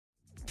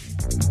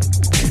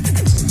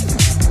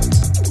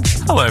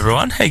Hello,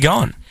 everyone. How you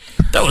going?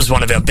 That was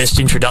one of our best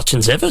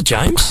introductions ever,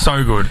 James.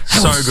 So good.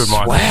 So good,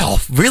 Mike. Wow,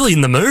 really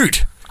in the mood.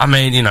 I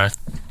mean,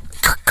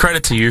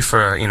 credit to you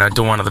for,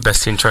 doing one of the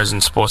best intros in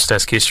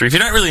Sportsdesk history. If you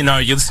don't really know,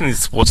 you're listening to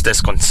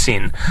Sportsdesk on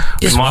SYN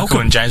with Michael welcome.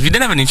 and James. We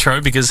didn't have an intro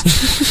because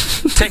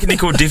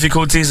technical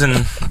difficulties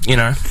and,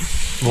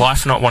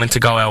 life not wanting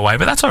to go our way.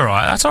 But that's all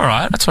right.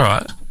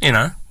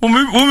 We'll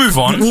move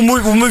on.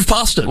 We'll move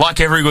past it. Like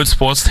every good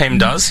sports team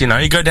does, you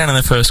go down in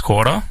the first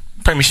quarter.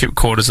 Premiership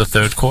quarter's the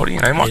third quarter,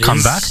 you might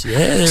come back. Yeah,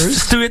 there is.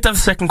 Just do it to the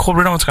second quarter.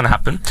 We don't know what's going to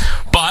happen.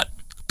 But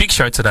big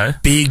show today.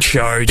 Big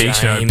show,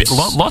 James.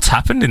 Lots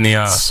happened in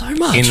the so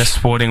much in the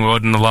sporting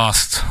world in the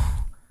last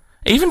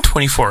even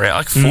 24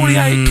 hours, like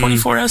 48,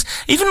 24 hours,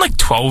 even like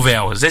 12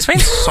 hours. There's been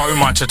so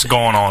much that's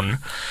gone on.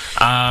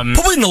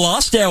 Probably in the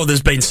last hour,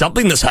 there's been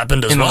something that's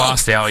happened as well. In the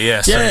last hour,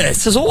 yes.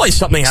 There's always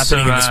something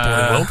happening in the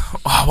sporting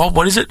world.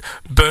 What is it?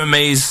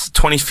 Burmese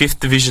 25th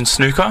Division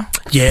snooker?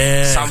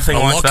 Yeah, something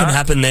like that. A lot can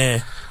happen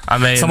there. I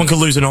mean, someone could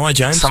lose an eye,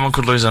 James. Someone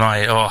could lose an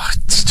eye. Oh,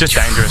 it's just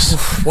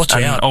dangerous. Watch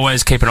out.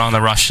 Always keep an eye on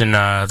the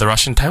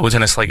Russian table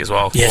tennis league as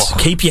well. Yes,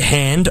 keep your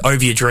hand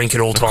over your drink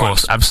at all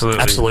times. Of course,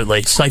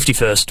 absolutely. Safety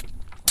first.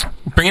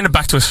 Bringing it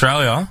back to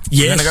Australia,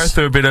 yes. We're going to go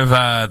through a bit of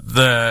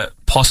the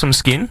possum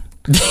skin.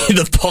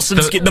 The possum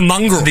skin, the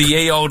mongrel.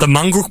 The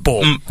mongrel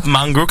ball.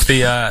 Mongrel,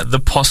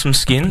 the possum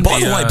skin.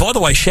 By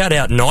the way, shout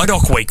out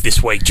NIDOC week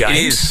this week,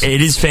 James.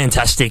 It is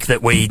fantastic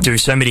that we do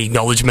so many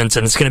acknowledgements,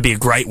 and it's going to be a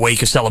great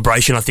week of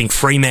celebration. I think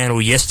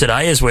Fremantle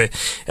yesterday, as we're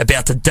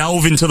about to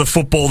delve into the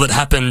football that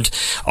happened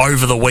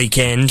over the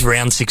weekend,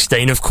 round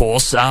 16, of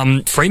course.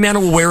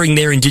 Fremantle were wearing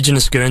their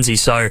Indigenous Guernsey,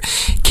 so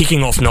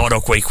kicking off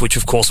NIDOC week, which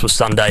of course was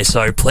Sunday.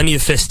 So plenty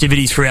of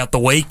festivities throughout the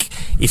week.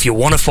 If you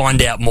want to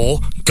find out more,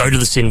 go to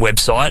the SYN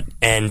website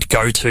and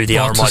go to the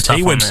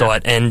RMIT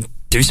website and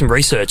do some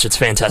research. It's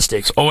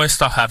fantastic. There's always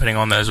stuff happening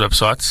on those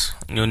websites.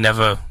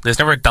 There's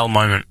never a dull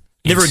moment.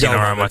 Never a dull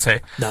moment.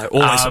 RMIT. No,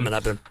 always something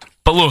happening.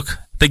 But look,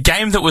 the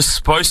game that was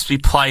supposed to be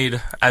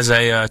played as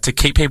to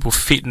keep people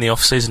fit in the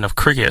off season of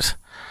cricket,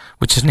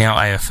 which is now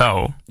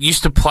AFL,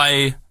 used to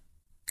play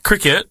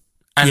cricket,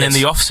 and then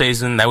the off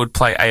season they would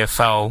play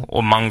AFL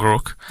or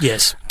Mungrook.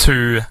 Yes.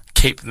 To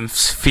keep them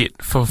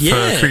fit for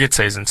cricket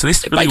season. So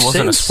this really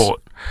wasn't a sport.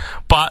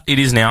 But it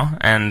is now,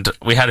 and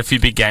we had a few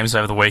big games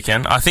over the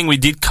weekend. I think we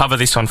did cover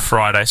this on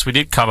Friday. So we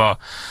did cover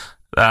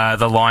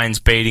the Lions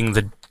beating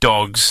the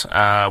Dogs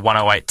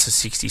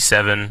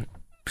 108-67.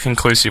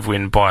 Conclusive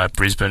win by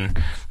Brisbane.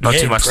 Not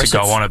too much to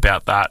go on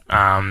about that.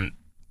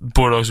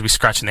 Bulldogs will be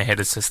scratching their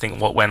heads to think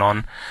what went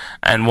on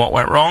and what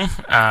went wrong.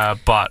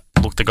 But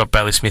look, they got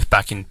Bailey Smith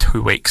back in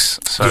 2 weeks.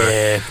 So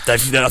yeah,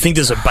 I think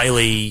there's a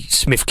Bailey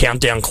Smith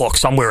countdown clock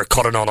somewhere at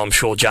Cottonon, I'm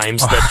sure,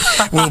 James,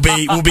 that will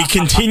be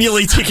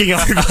continually ticking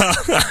over.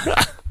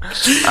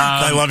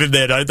 They love him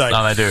there, don't they?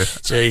 No, they do.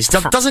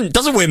 Jeez,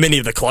 doesn't wear many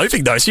of the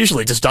clothing though. It's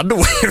usually just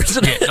underwear,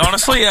 isn't it?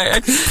 Honestly,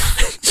 I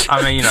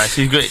mean,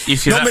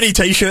 if you're not many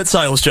t-shirt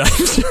sales, James.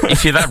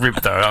 If you're that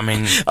ripped though, I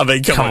mean,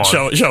 come on,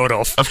 show it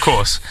off. Of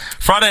course,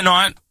 Friday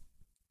night.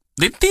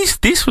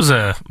 This was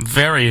a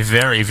very,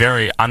 very,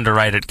 very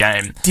underrated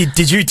game.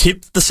 Did you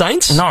tip the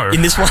Saints? No.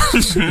 In this one?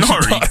 No,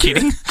 are you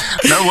kidding?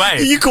 No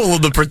way. You call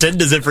them the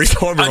pretenders every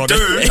time we're on it. I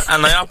do,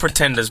 and they are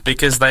pretenders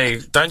because they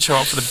don't show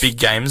up for the big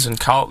games, and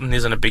Carlton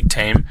isn't a big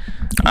team,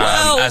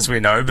 as we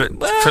know, but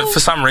for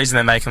some reason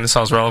they're making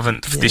themselves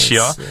relevant this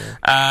year.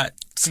 Yeah.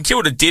 St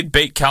Kilda did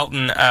beat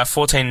Carlton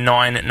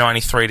 14-9,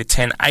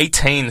 93-10,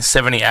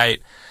 18-78.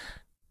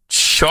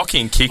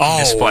 Shocking kicking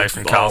display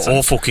from Carlton.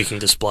 Awful kicking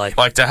display.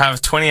 Like to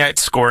have 28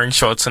 scoring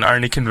shots and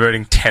only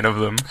converting 10 of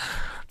them.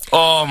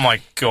 Oh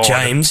my God.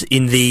 James,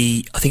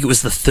 I think it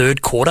was the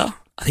third quarter,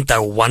 I think they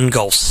were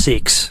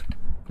 1-6,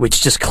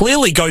 which just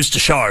clearly goes to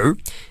show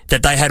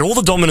that they had all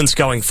the dominance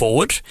going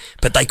forward,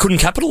 but they couldn't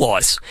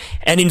capitalise.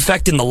 And in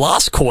fact, in the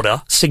last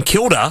quarter, St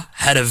Kilda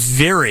had a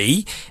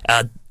very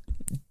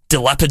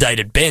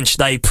dilapidated bench.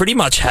 They pretty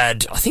much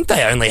had, I think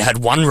they only had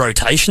one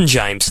rotation,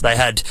 James. They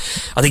had,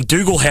 I think,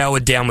 Dougal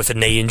Howard down with a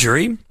knee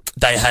injury.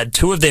 They had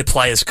two of their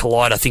players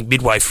collide, I think,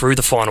 midway through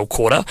the final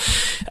quarter.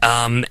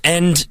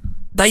 And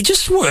they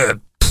just were,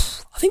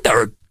 I think they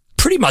were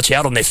pretty much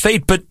out on their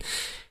feet, but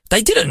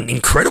they did an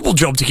incredible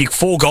job to kick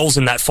 4 goals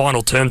in that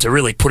final term to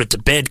really put it to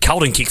bed.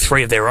 Carlton kicked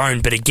 3 of their own,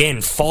 but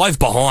again, 5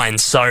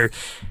 behind. So,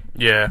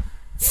 yeah.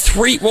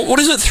 4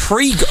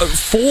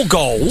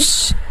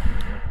 goals.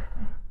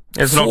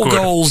 It's 4 not good.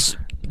 goals,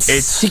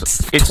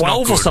 it's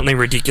 12 or something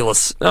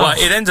ridiculous. Well,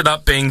 it ended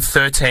up being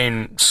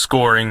 13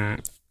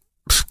 scoring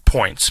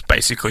points,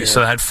 basically. Yeah.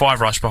 So they had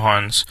 5 rush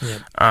behinds.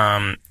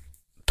 Yeah.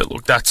 But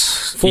look,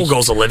 that's 4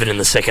 goals 11 in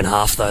the second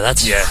half, though.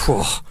 That's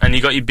Whew. And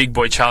you got your big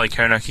boy Charlie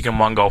Kerner kicking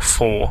 1 goal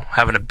 4,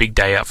 having a big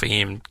day out for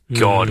him.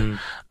 God.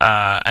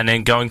 And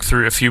then going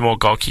through a few more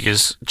goal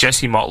kickers.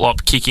 Jesse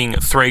Motlop kicking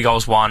 3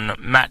 goals 1.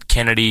 Matt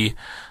Kennedy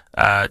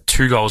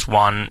 2 goals,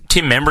 1.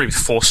 Tim Membry with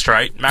 4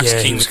 straight. Max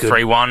King with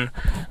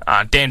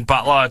 3-1. Dan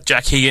Butler,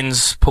 Jack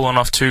Higgins pulling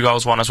off 2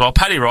 goals, 1 as well.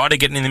 Paddy Ryder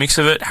getting in the mix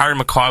of it. Harry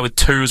Mackay with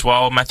 2 as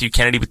well. Matthew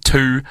Kennedy with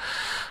 2.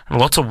 And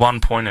lots of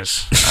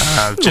 1-pointers.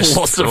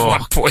 Lots of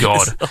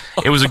 1-pointers. God.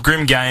 It was a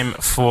grim game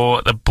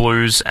for the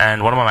Blues,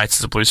 and one of my mates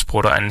is a Blues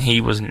supporter, and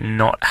he was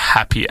not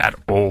happy at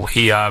all.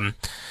 He,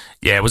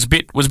 was a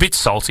bit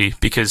salty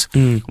because,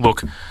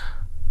 look,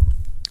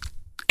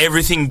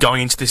 everything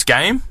going into this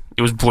game,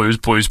 it was Blues.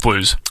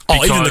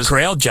 Oh, even the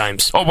crowd,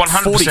 James. Oh,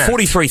 100%.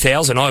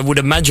 43,000. I would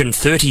imagine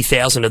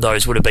 30,000 of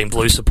those would have been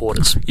Blues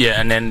supporters. Yeah,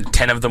 and then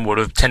 10,000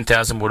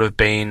 would have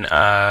been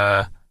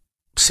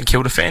St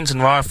Kilda fans,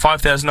 and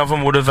 5,000 of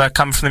them would have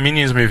come from the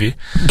Minions movie.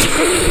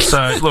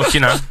 So, look,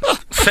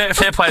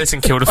 fair play to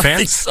St Kilda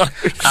fans. So.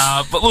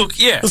 But look,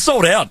 yeah, it was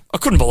sold out. I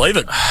couldn't believe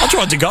it. I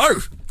tried to go,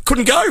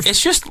 couldn't go.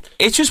 It's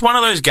just one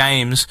of those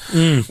games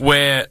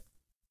where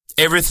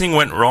everything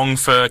went wrong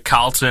for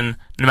Carlton.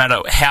 No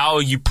matter how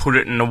you put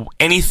it and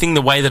anything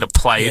the way that it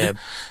played,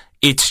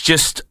 it's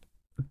just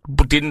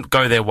didn't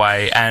go their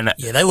way. And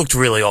they looked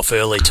really off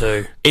early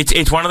too.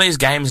 It's one of these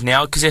games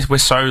now because we're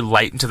so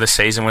late into the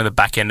season. We're the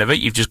back end of it.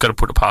 You've just got to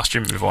put it past you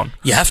and move on.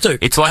 You have to.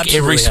 It's like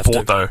Absolutely every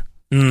sport though.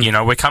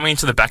 We're coming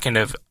into the back end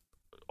of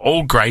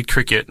all grade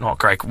cricket,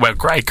 grade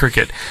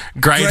cricket,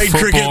 grade football.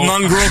 Cricket,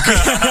 mongrel.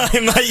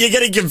 Mate, you're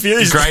getting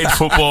confused. Grade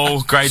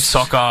football, grade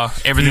soccer,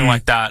 everything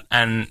like that,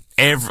 and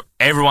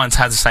everyone's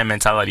had the same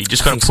mentality. You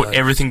just got to put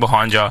everything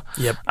behind you.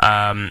 Yep.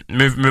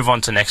 Move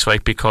on to next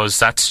week because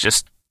that's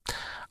just.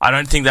 I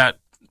don't think that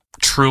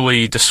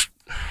truly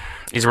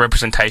is a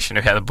representation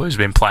of how the Blues have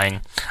been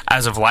playing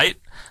as of late,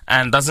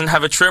 and doesn't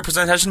have a true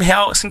representation of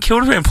how St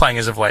Kilda have been playing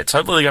as of late. So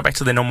hopefully they go back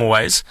to their normal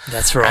ways.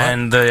 That's right.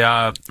 And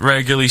the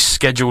regularly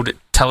scheduled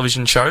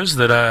television shows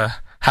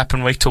that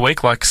happen week to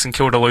week, like St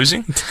Kilda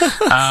losing.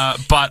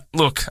 But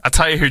look, I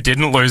tell you who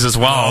didn't lose as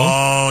well.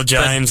 Oh,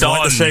 James,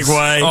 like the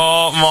segue.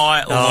 Oh,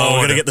 my Lord. We're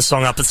going to get the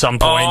song up at some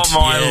point. Oh,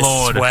 my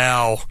Lord.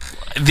 Wow.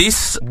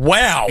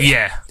 Wow.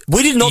 Yeah.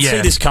 We did not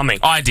see this coming.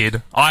 I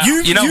did.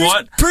 You know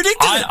what?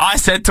 Predicted it. I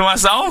said to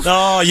myself.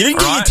 Oh, you didn't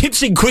get your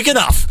tips in quick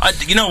enough.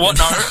 You know what?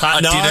 No, I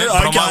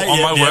didn't. But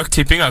on my work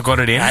tipping, I got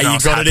it in. Hey, you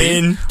got it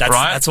in.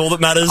 That's all that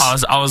matters.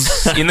 I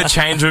was in the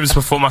change rooms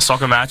before my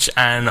soccer match,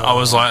 and I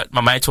was like,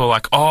 my mates were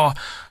like, "Oh,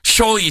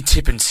 surely you're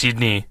tipping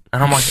Sydney,"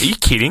 and I'm like, "Are you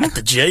kidding?" At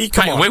the G,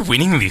 come on, we're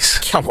winning this.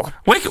 Come on,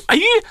 are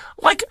you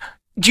like?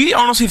 Do you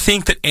honestly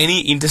think that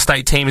any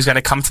interstate team is going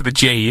to come to the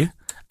G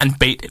and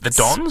beat the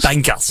Dons?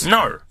 Spank us.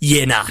 No.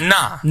 Yeah,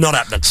 nah. Not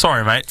happening.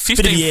 Sorry, mate.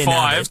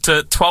 15-5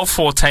 to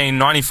 12-14,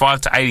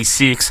 95 to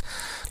 86.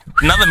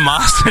 Another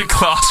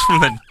masterclass from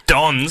the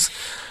Dons.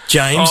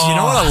 James, you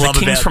know what I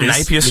love about from this?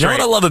 Napier Street. You know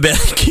what I love about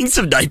Kings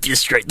of Napier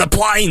Street? The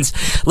Plains.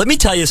 Let me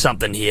tell you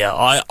something here.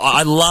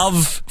 I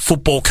love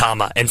football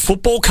karma, and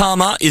football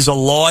karma is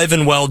alive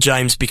and well,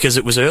 James, because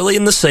it was early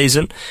in the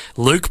season.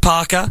 Luke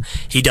Parker,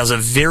 he does a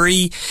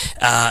very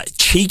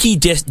cheeky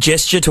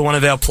gesture to one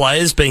of our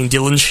players, being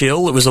Dylan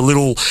Schill. It was a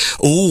little,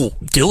 "Ooh,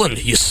 Dylan,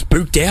 you're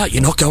spooked out.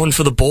 You're not going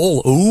for the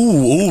ball.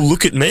 Ooh,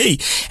 look at me."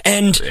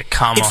 And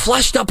it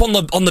flashed up on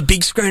the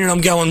big screen, and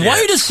I'm going,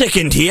 wait a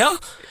second here.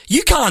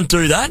 You can't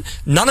do that.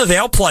 None of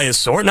our players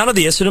saw it. None of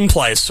the Essendon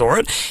players saw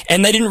it.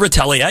 And they didn't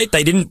retaliate.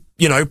 They didn't,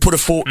 put a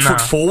foot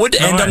forward.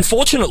 And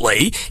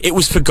unfortunately, it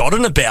was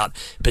forgotten about.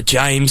 But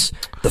James,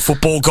 the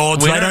football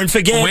gods, they don't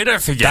forget. We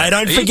don't forget. They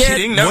don't forget.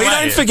 We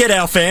don't forget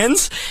our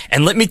fans.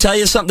 And let me tell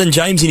you something,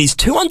 James, in his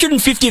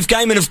 250th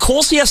game, and of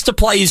course he has to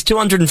play his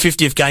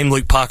 250th game,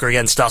 Luke Parker,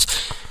 against us.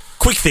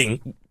 Quick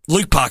thing,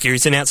 Luke Parker,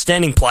 he's an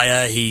outstanding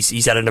player.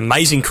 He's had an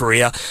amazing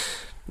career.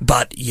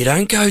 But you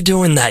don't go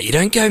doing that. You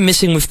don't go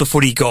messing with the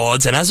footy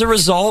gods. And as a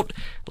result,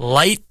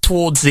 late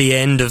towards the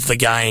end of the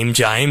game,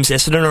 James,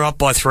 Essendon are up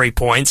by 3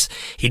 points.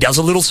 He does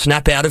a little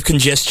snap out of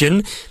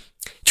congestion,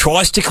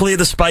 tries to clear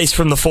the space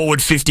from the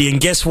forward 50, and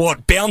guess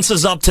what?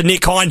 Bounces up to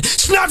Nick Hind,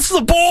 snaps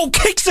the ball,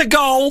 kicks a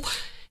goal.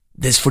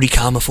 There's footy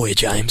karma for you,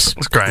 James.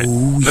 That's great.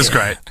 That's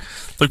great.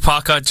 Luke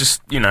Parker,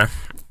 just,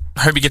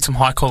 hope he gets some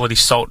high-quality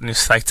salt in his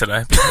steak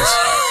today, because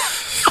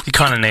you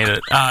kind of need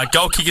it.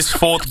 Goal kickers,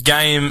 4th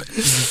game.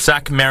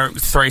 Zach Merritt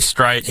with 3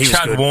 straight.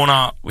 Chad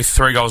Warner with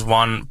 3 goals,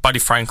 1. Buddy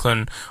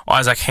Franklin,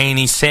 Isaac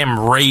Heaney, Sam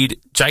Reid,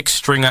 Jake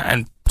Stringer,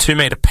 and 2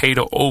 metre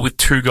Peter, all with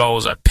 2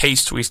 goals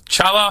apiece to each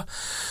other.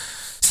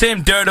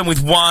 Sam Durden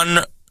with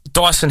 1.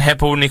 Dyson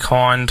Heppel, Nick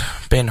Hind,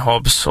 Ben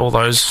Hobbs, all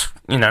those,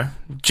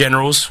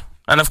 generals.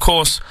 And of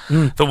course,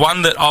 the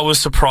one that I was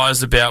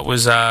surprised about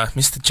was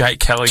Mr. Jake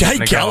Kelly.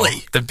 Jake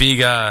Kelly? The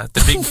big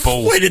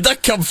bull. Where did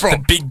that come from?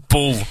 The big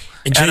bull.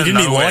 And didn't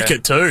he like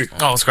it too?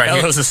 Oh, it was great.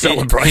 That was a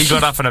celebration. He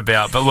got up and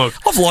about. But look,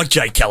 I've liked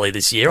Jake Kelly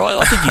this year.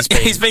 I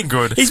think he's been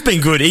good. He's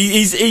been good.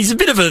 He's a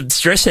bit of a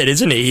stress head,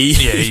 isn't he?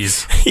 Yeah, he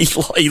is.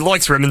 He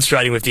likes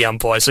remonstrating with the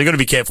umpire, so you've got to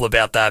be careful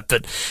about that.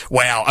 But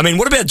wow, I mean,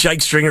 what about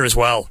Jake Stringer as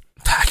well?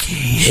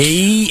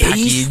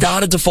 He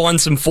started to find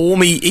some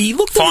form. He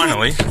looked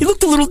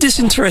a little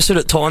disinterested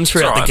at times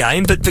throughout the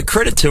game, but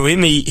credit to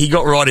him, he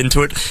got right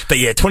into it. But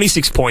yeah,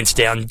 26 points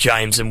down,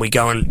 James, and we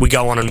go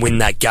on and win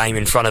that game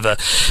in front of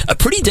a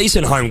pretty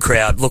decent home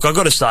crowd. Look, I've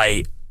got to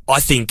say, I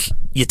think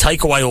you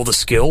take away all the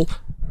skill,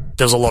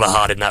 there's a lot of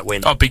heart in that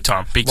win. Oh, big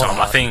time.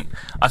 I think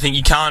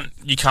you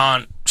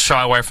can't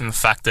shy away from the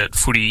fact that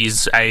footy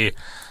is a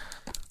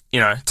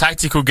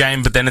tactical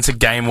game, but then it's a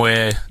game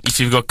where if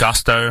you've got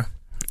gusto,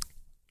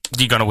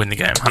 you're going to win the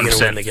game. 100%. You're going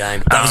to win the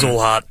game. That was all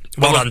heart.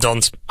 Well done,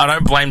 Dons. I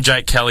don't blame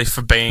Jake Kelly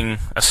for being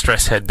a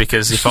stress head,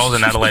 because if I was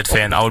an Adelaide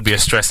fan, I would be a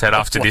stress head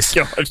after this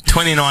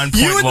 29-point loss.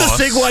 You and the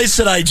segues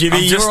today,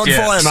 Jimmy. You're on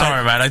fire, mate.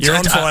 Sorry, mate. You're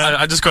on fire.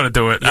 I just got to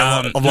do it.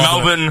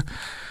 Melbourne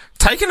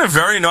taking a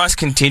very nice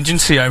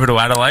contingency over to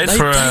Adelaide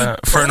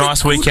for a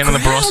nice weekend in the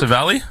Barossa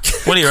Valley.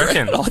 What do you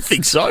reckon? I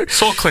think so.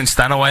 Saw Clint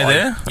Stanaway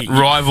there,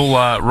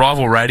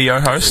 rival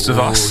radio host of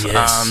us.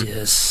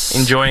 Yes.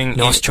 Enjoying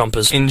nice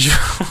chompers.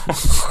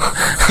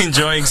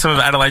 Enjoying some of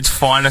Adelaide's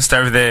finest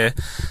over there.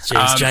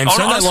 Jeez, James,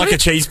 don't they like a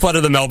cheese platter,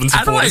 the Melbourne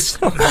supporters?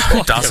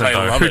 Who doesn't,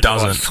 though? Who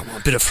doesn't? Come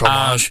on, a bit of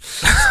fromage.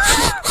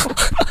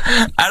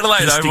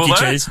 Adelaide Oval,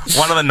 though,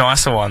 one of the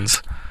nicer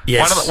ones.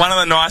 Yes. One of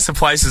the nicer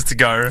places to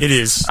go. It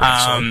is.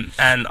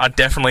 And I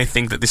definitely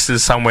think that this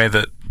is somewhere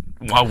that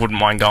I wouldn't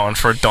mind going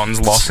for a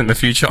Don's loss in the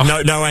future.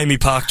 No Amy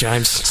Park,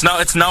 James.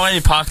 It's no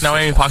Amy Park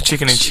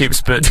chicken and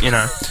chips, but,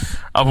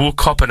 I will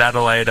cop an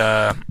Adelaide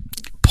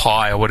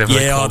pie or whatever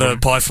they call them. The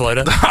pie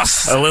floater.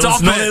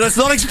 Let's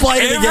not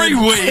explain it again. Every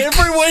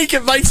week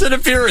it makes an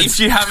appearance. If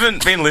you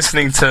haven't been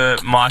listening to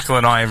Michael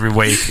and I every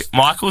week,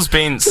 Michael's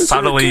been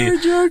subtly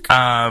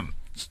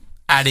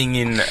adding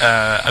in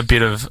a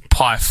bit of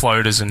pie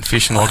floaters and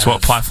fish and logs.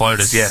 What pie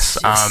floaters? Yes.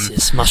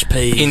 Mush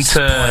peas.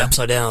 Pie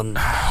upside down.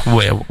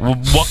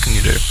 What can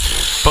you do?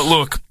 But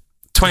look,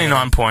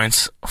 29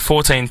 points,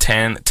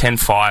 14-10,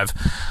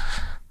 10-5.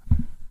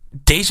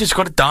 D's just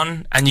got it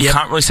done, and you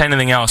can't really say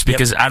anything else,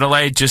 because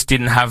Adelaide just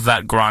didn't have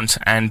that grunt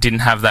and didn't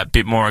have that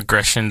bit more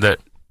aggression that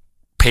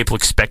people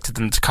expected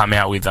them to come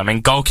out with. I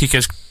mean, goal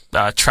kickers,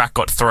 Track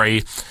got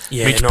 3.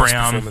 Mitch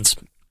Brown.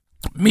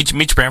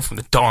 Mitch Brown from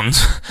the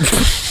Dons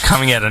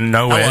coming out of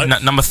nowhere.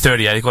 Number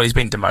 38. He's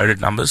been demoted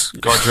numbers.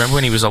 God, remember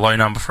when he was a low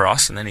number for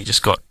us, and then he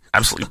just got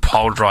absolutely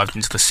pole-drived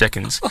into the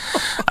seconds.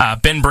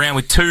 Ben Brown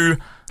with 2.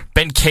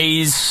 Ben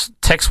Keys,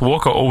 Tex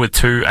Walker all with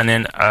 2, and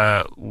then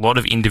a lot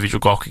of individual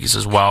goal kickers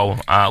as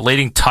well.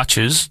 Leading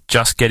touches,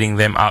 just getting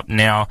them up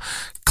now.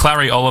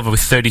 Clary Oliver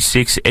with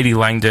 36, Eddie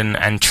Langdon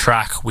and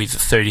Track with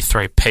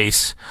 33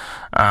 apiece.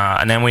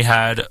 And then we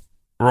had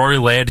Rory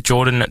Laird,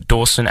 Jordan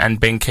Dawson and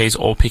Ben Keys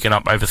all picking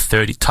up over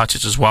 30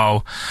 touches as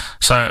well.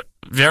 So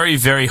very,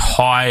 very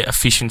high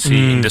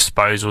efficiency in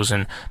disposals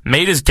and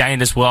meters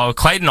gained as well.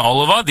 Clayton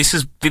Oliver, this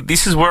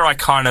is where I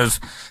kind of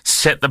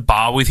set the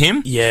bar with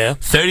him. Yeah.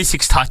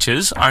 36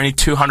 touches, only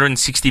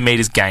 260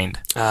 meters gained.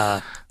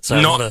 So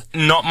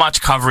not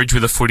much coverage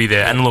with the footy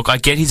there. And look, I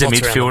get he's a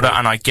midfielder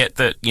and I get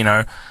that,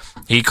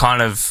 he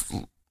kind of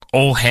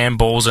all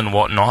handballs and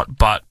whatnot,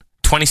 but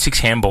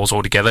 26 handballs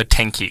altogether,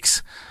 10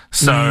 kicks.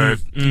 So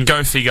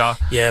go figure.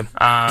 Yeah,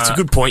 it's a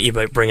good point you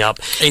bring up.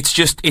 It's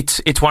just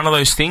it's one of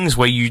those things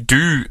where you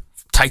do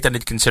take that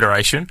into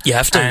consideration. You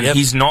have to. And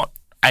he's not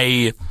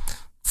a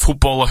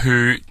footballer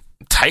who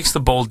takes the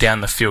ball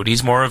down the field.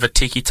 He's more of a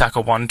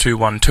tiki-taka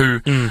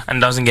 1-2-1-2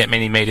 and doesn't get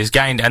many meters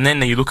gained. And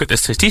then you look at the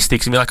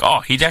statistics and be like,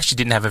 oh, he actually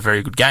didn't have a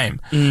very good game.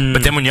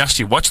 But then when you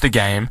actually watch the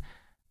game,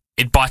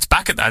 it bites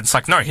back at that. It's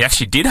like, no, he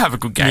actually did have a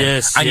good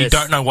game. You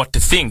don't know what to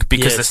think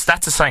because the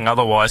stats are saying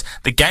otherwise,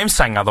 the game's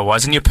saying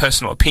otherwise, and your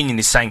personal opinion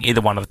is saying either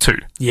one of the two.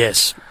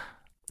 Yes.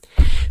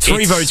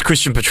 3 votes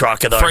Christian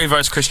Petrarca, though. 3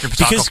 votes Christian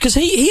Petrarca. Because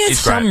he had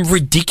some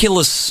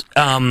ridiculous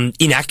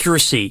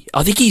inaccuracy.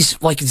 I think he's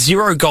like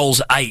 0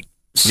 goals, 8.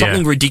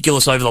 Something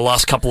ridiculous over the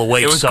last couple of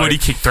weeks. It was good he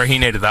kicked 3. He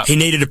needed that. He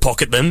needed to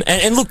pocket them.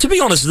 And look, to be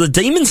honest, the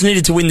Demons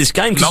needed to win this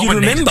game because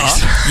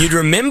you'd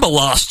remember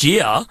last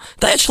year,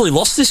 they actually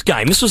lost this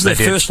game. This was their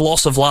first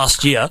loss of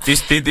last year.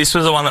 This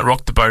was the one that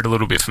rocked the boat a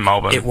little bit for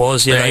Melbourne. It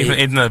was, yeah.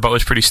 Even though the boat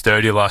was pretty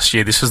sturdy last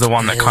year, this was the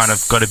one that kind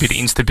of got a bit of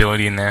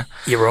instability in there.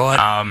 You're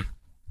right.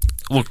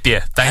 Look,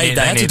 yeah, they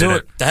had to do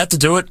it. They had to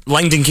do it.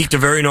 Langdon kicked a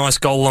very nice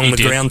goal along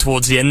the ground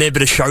towards the end there.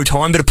 Bit of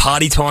showtime, bit of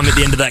party time at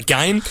the end of that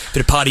game.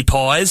 Bit of party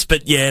pies.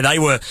 But yeah, they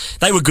were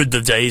good,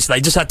 the D's.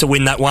 They just had to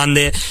win that one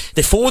there.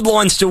 Their forward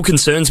line still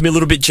concerns me a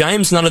little bit,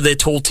 James. None of their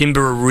tall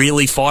timber are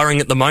really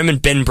firing at the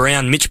moment. Ben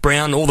Brown, Mitch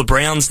Brown, all the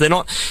Browns, they're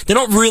not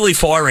really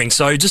firing.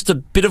 So just a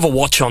bit of a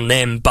watch on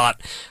them.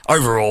 But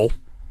overall,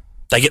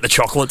 they get the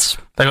chocolates.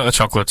 They got the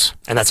chocolates.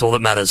 And that's all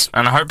that matters.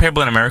 And I hope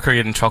people in America are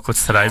getting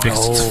chocolates today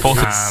because it's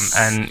 4th.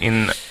 And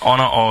in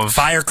honour of...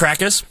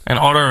 Firecrackers. In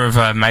honour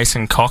of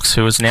Mason Cox,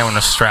 who is now an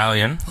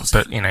Australian,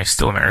 but,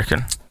 still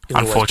American,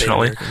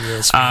 unfortunately.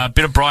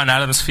 Bit of Brian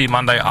Adams for your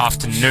Monday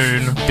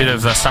afternoon. Bit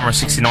of Summer of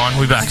 69.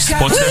 We'll be back.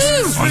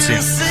 Sportsdesk on Sin.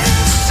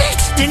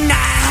 69!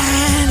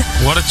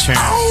 What a tune.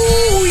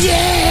 Oh,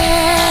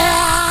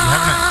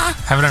 yeah! You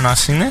having a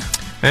nice thing there?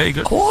 Yeah, you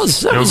good? I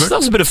was. That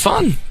was a bit of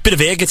fun. Bit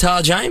of air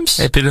guitar, James.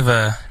 A bit of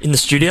in the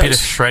studio. Bit of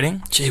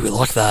shredding. Gee, we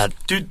like that.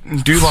 Do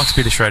like a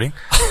bit of shredding.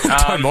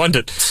 Don't mind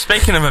it.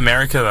 Speaking of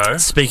America, though.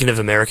 Speaking of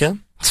America.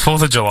 It's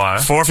 4th of July.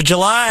 4th of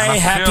July.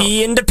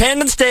 Happy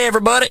Independence Day,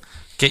 everybody.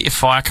 Get your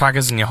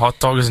firecrackers and your hot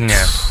dogs and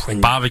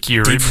your barbecue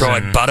ribs. Deep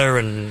fried butter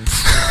and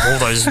all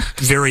those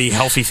very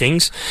healthy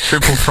things.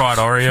 Triple fried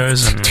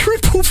Oreos. And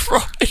triple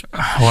fried.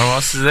 What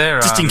else is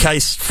there? Just in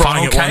case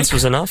frying it once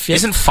was enough. Yeah.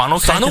 Isn't funnel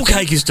cake? Funnel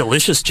cake is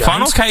delicious, James.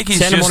 Funnel cake is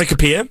Santa Monica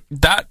Pier.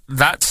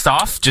 That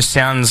stuff just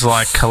sounds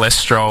like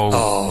cholesterol.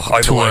 Oh,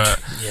 overload.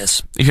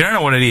 Yes. If you don't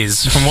know what it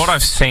is, from what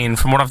I've seen,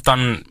 from what I've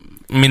done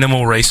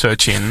minimal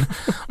research in,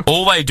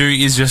 all they do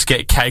is just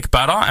get cake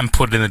batter and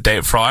put it in the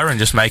deep fryer and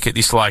just make it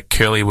this like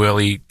curly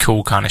whirly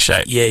cool kind of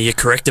shape. Yeah, you're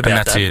correct about that.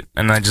 And that's it.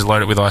 And they just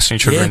load it with icing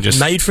sugar and just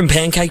made from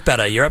pancake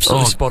batter. You're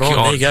absolutely spot on.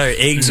 God. There you go.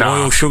 Eggs,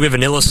 oil, sugar,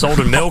 vanilla, salt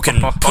and milk,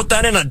 and put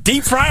that in a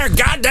deep fryer.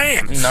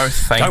 Goddamn. No,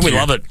 thank you. Don't we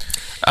love it?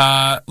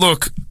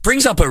 Look,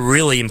 brings up a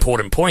really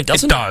important point,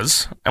 doesn't it? It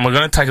does. And we're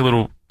going to take a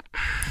little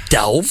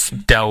delve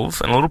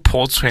and a little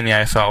pause between the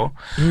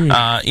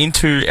AFL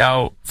into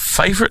our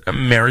favourite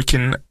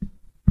American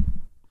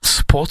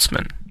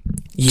sportsmen,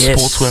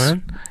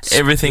 sportswomen,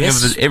 everything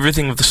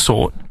of the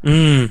sort.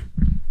 Lead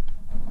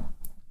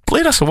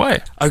us away.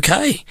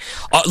 Okay.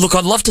 Look,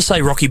 I'd love to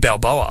say Rocky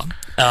Balboa,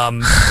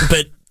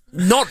 but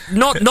not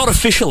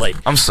officially.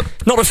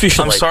 Not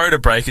officially. I'm sorry to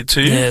break it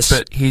to you,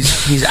 but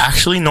he's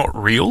actually not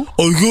real.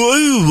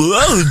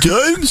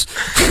 James.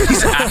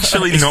 He's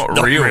actually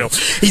not real.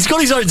 He's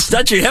got his own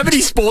statue. How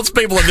many sports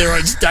people have their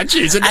own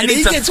statues? And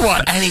he gets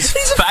one. And he's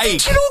fake. A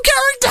fictional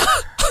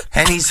character.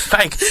 And he's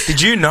fake.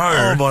 Did you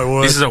know? Oh my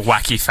word! This is a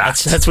wacky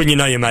fact. That's when you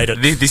know you made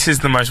it. This is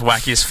the most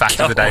wackiest fact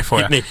of the day for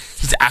you.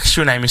 His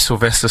actual name is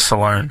Sylvester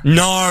Stallone.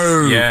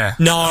 No. Yeah.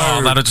 No.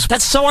 Oh,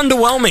 that's so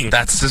underwhelming.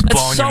 That's just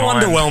blowing your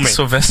mind. So underwhelming.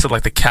 Sylvester,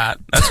 like the cat.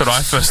 That's what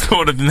I first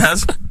thought of him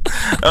as.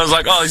 I was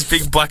like, oh, this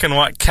big black and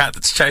white cat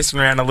that's chasing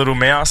around a little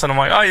mouse, and I'm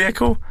like, oh yeah,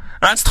 cool.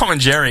 And that's Tom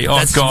and Jerry. Oh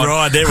that's God.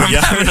 Right, there we go.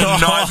 Having a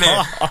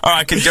nightmare. All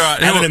right,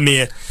 having a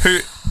mirror.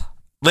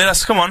 Let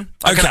us, come on.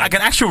 Okay. Like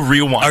an actual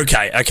real one.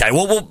 Okay.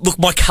 Well, look,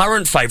 my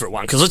current favourite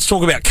one, because let's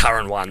talk about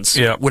current ones,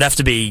 would have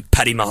to be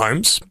Patty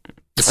Mahomes,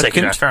 the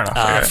second, fair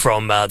enough.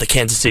 from the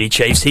Kansas City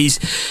Chiefs. He's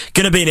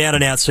going to be an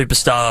out-and-out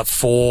superstar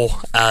for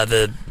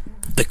the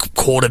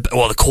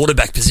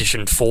quarterback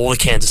position for the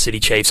Kansas City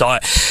Chiefs.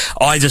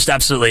 I just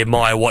absolutely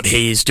admire what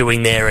he is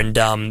doing there, and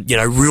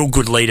real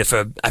good leader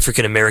for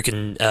African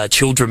American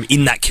children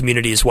in that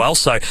community as well.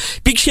 So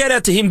big shout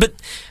out to him. But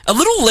a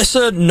little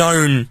lesser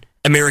known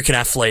American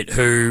athlete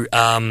who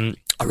I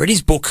read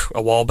his book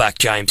a while back,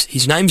 James.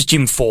 His name's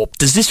Jim Thorpe.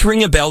 Does this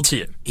ring a bell to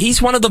you?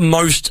 He's one of the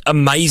most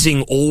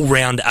amazing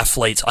all-round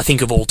athletes, I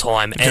think, of all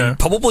time, and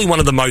probably one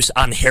of the most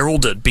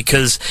unheralded,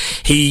 because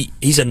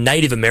he's a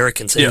Native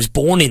American, so he was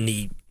born in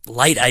the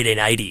late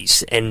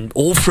 1880s, and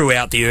all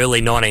throughout the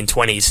early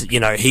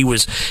 1920s, he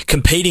was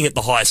competing at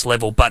the highest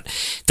level, but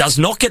does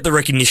not get the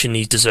recognition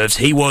he deserves.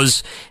 He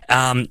was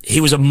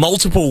a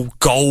multiple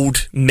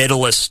gold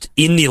medalist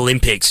in the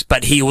Olympics,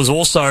 but he was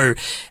also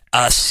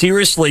a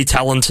seriously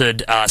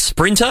talented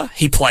sprinter.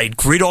 He played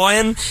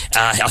gridiron.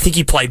 I think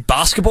he played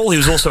basketball. He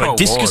was also a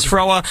discus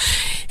thrower.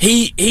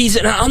 He's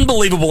an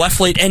unbelievable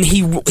athlete, and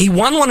he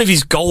won one of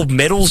his gold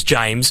medals,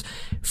 James,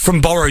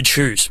 from borrowed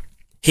shoes.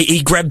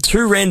 He grabbed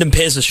 2 random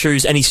pairs of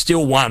shoes, and he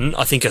still won,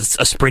 I think, a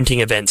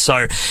sprinting event.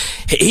 So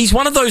he's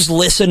one of those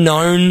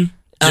lesser-known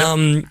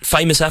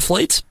famous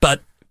athletes,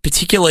 but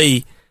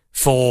particularly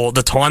for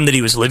the time that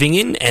he was living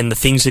in and the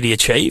things that he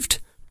achieved,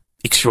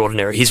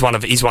 extraordinary. He's one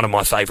of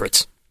my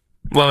favourites.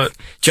 Love it.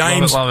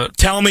 James, love it.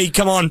 Tell me,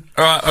 come on.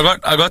 All right,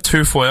 I got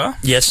 2 for you.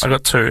 Yes. I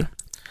got 2.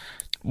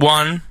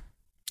 One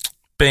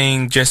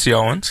being Jesse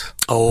Owens.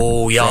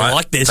 Oh, yeah, right? I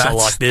like this.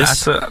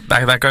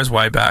 That goes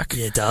way back.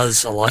 Yeah, it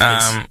does. I like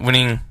this.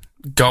 Winning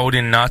gold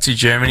in Nazi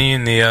Germany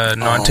in the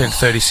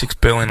 1936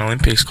 Berlin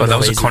Olympics. God, that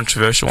was a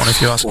controversial one, if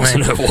you ask me.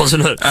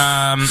 Wasn't it?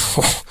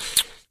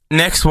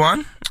 Next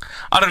one.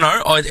 I don't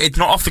know. It's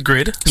not off the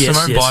grid.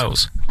 Simone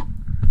Biles.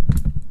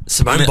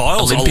 Simone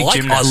Biles.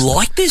 I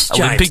like this, James.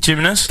 Olympic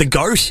gymnast. The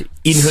GOAT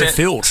in her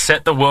field.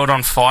 Set the world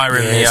on fire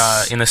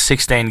in the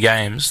 16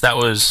 games. That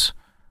was,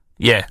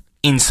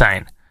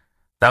 insane.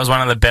 That was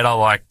one of the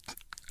better,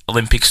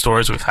 Olympic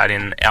stories we've had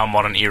in our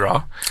modern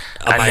era.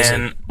 Amazing.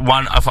 And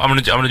then I'm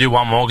gonna do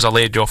one more because I'll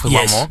lead you off with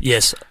one more.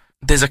 Yes.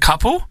 There's a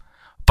couple,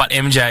 but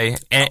MJ.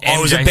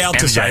 I was about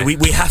to say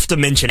we have to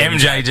mention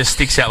MJ. Just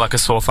sticks out like a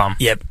sore thumb.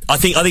 Yep. I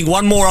think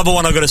one more other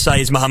one I've got to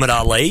say is Muhammad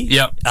Ali.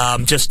 Yep.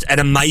 Just an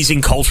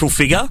amazing cultural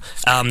figure.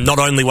 Not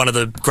only one of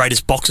the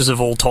greatest boxers of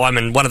all time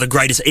and one of the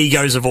greatest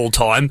egos of all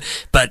time,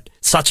 but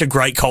such a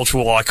great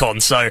cultural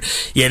icon. So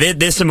yeah,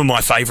 they're some of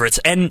my favourites.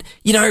 And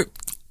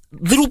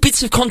little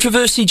bits of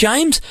controversy,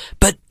 James,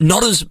 but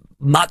not as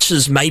much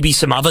as maybe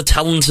some other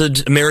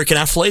talented American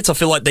athletes. I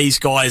feel like these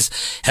guys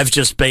have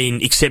just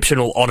been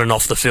exceptional on and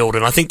off the field,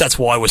 and I think that's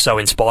why we're so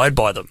inspired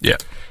by them. Yeah.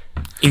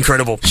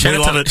 Incredible.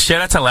 Shout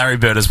out to Larry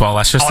Bird as well.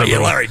 That's just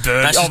Larry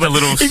Bird. That's just a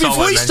little. If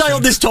we stay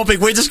on this topic,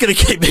 we're just going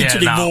to keep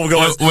mentioning more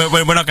guys.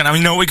 We're not going to. I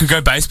mean, we could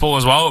go baseball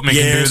as well. We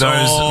can do those.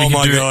 We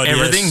can do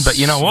everything. Yes. But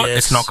you know what? Yes.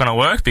 It's not going to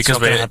work because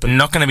we're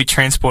not going to be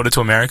transported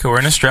to America. We're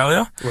in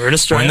Australia. We're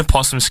in the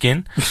possum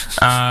skin.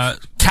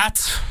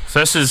 Cats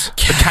versus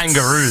the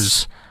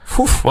kangaroos.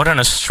 What an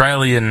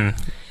Australian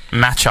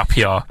matchup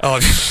here. Oh,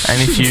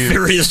 and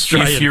very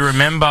Australian. If you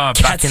remember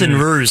Cats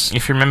and roos.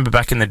 If you remember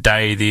back in the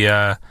day,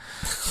 the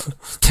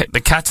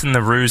Cats and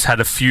the Roos had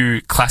a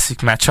few classic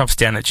matchups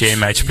down at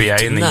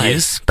GMHBA in the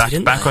years back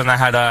when they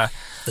had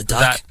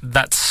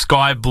that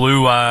sky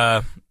blue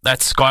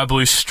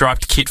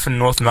striped kit for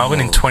North Melbourne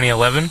in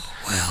 2011.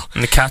 Wow!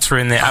 And the Cats were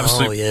in their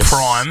absolute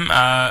prime.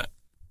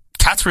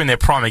 Cats were in their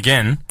prime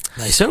again.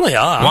 They certainly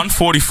are.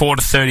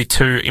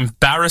 144-32,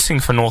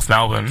 embarrassing for North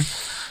Melbourne.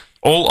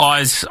 All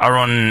eyes are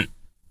on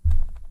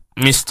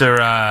Mr.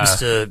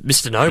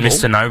 Noble.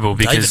 Mr. Noble,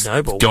 because David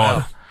Noble, God.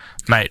 wow.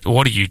 Mate,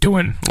 what are you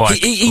doing? Like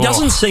he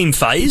doesn't seem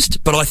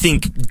phased, but I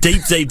think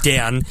deep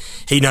down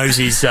he knows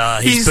he's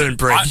burnt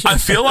bread. I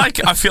feel like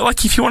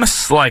if you want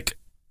to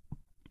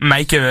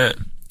make a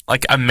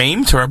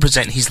meme to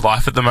represent his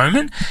life at the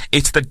moment,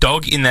 it's the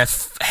dog in their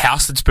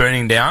house that's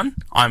burning down.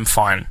 I'm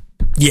fine.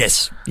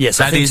 Yes,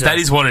 that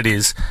is what it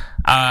is.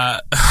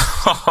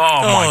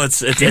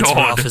 It's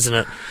rough, isn't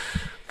it?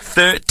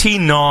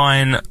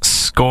 39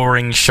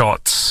 scoring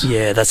shots.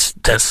 Yeah, that's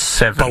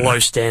 7 below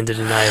standard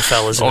in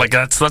AFL, isn't it?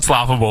 That's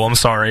laughable. I'm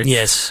sorry.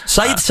 Yes.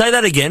 Say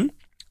that again.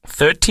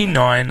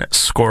 39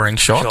 scoring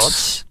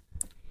shots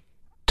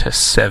to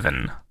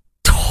 7.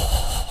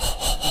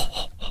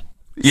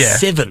 Yeah.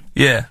 7.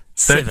 Yeah.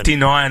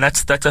 39.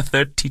 That's a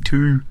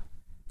 32.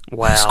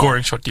 Wow.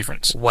 Scoring shot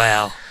difference.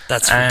 Wow.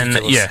 That's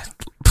ridiculous.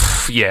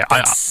 Yeah.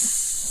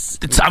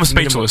 I'm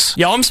speechless.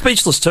 Yeah, I'm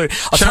speechless too.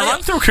 Should I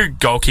run through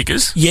goal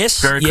kickers?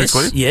 Yes. Very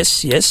quickly.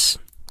 Yes.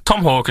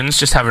 Tom Hawkins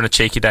just having a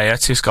cheeky day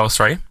out, 6 goals,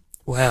 3.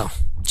 Wow.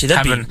 Gee,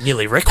 that'd be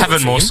nearly record.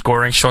 Having more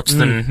scoring shots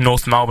than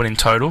North Melbourne in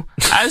total.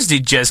 As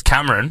did Jez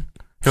Cameron,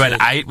 who had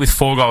 8 with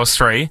 4 goals,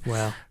 3.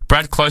 Wow.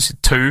 Brad Close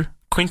with 2.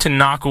 Quinton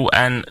Narkle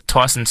and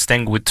Tyson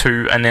Stengel with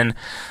 2. And then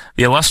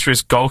the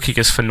illustrious goal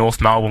kickers for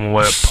North Melbourne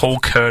were Paul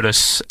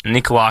Curtis,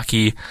 Nick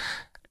Larkey,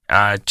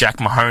 Jack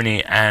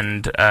Mahoney,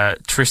 and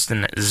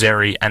Tristan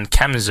Zeri and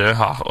Cam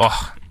Zerha.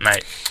 Oh,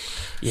 mate.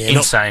 Yeah,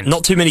 insane.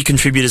 Not too many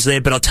contributors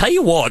there, but I'll tell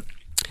you what,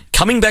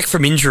 coming back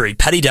from injury,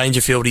 Paddy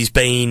Dangerfield, he's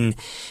been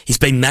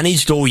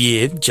managed all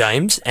year,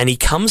 James, and he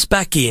comes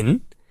back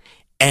in,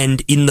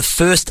 and in the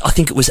first, I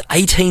think it was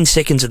 18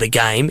 seconds of the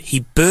game,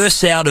 he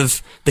bursts out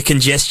of the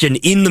congestion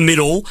in the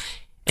middle,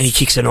 and he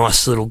kicks a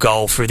nice little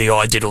goal through the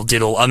eye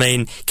diddle. I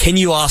mean, can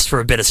you ask for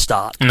a better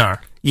start? No.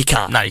 You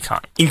can't. No, you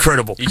can't.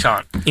 Incredible. You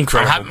can't.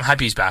 Incredible. I'm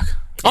happy he's back.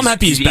 I'm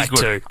happy he's back good.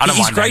 too. I don't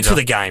He's mind great Danger. for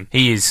the game.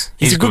 He is.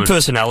 He's a good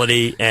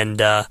personality, and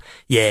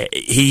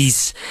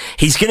he's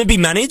going to be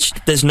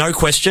managed. There's no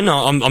question.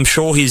 I'm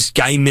sure his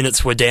game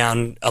minutes were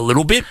down a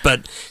little bit,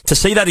 but to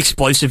see that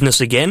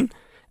explosiveness again,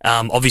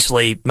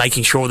 obviously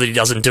making sure that he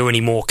doesn't do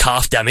any more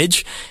calf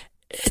damage,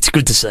 it's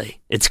good to see.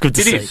 It's good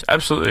to see. It is,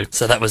 absolutely.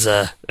 So that was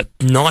a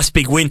nice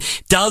big win.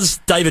 Does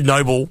David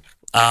Noble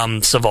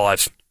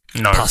survive?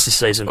 No. Past this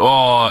season?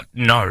 Oh,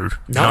 no.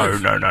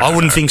 I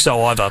wouldn't think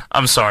so either.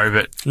 I'm sorry,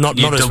 but not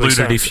you're as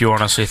deluded if you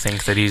honestly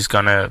think that he's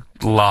going to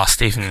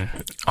last even...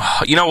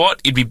 Oh, you know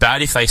what? It'd be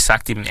bad if they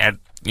sacked him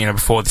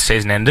before the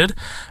season ended,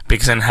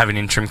 because then have an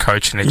interim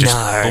coach and it just...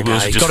 Got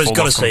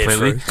to see it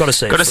through. Got to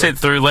see it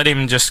through. Let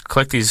him just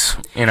collect his,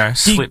 pay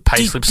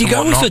slips do you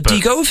and whatnot. Do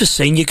you go with a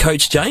senior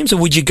coach, James, or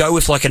would you go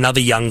with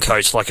another young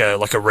coach, like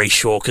a Reece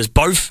Shaw? Because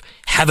both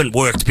haven't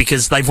worked,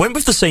 because they've went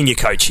with the senior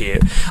coach here.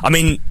 I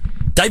mean...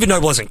 David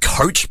Noble hasn't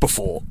coached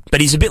before,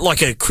 but he's a bit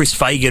like a Chris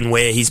Fagan,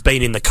 where he's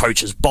been in the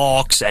coach's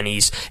box and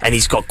he's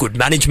got good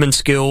management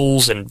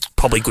skills and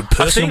probably good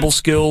personable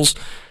skills.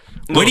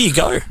 Where do you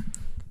go?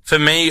 For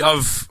me,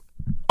 I've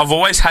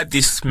always had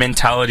this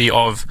mentality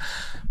of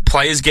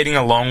players getting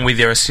along with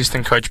their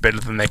assistant coach better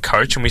than their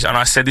coach, and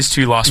I said this to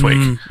you last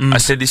week. I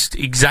said this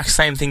exact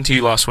same thing to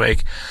you last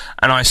week,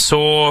 and I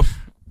saw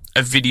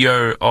a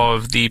video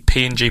of the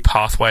PNG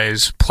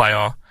Pathways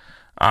player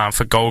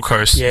for Gold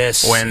Coast.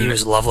 Yes, he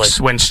was lovely.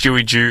 When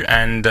Stewie Dew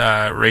and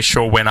Reece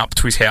Shaw went up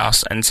to his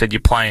house and said, "You're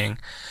playing."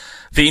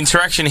 The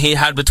interaction he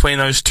had between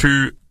those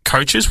two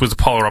coaches was the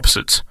polar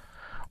opposites,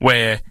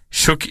 where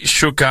shook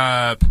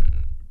Stewie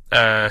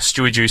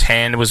Dew's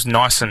hand, was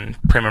nice and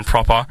prim and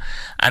proper,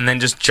 and then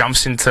just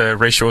jumps into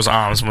Reece Shaw's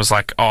arms and was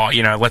like, "Oh,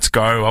 let's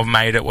go. I've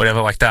made it,"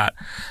 whatever like that.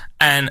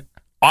 And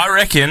I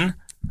reckon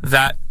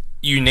that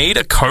you need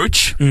a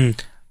coach.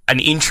 An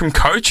interim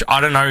coach.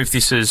 I don't know if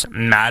this is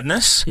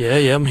madness. Yeah,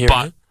 I'm hearing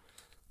but it.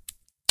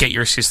 Get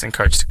your assistant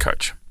coach to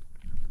coach.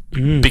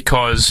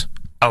 Because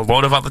a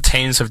lot of other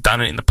teams have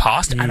done it in the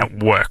past and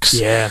it works.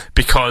 Yeah.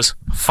 Because,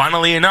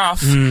 funnily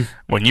enough,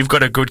 when you've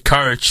got a good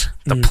coach,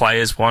 the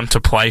players want to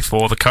play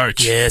for the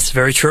coach. Yeah, it's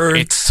very true.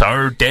 It's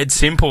so dead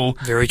simple.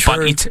 Very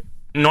true.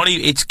 But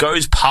it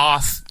goes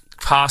past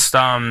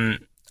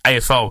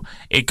AFL.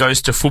 It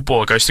goes to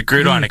football. It goes to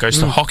gridiron. It goes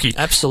to hockey.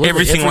 Absolutely.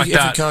 Everything like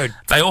that. Code.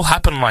 They all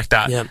happen like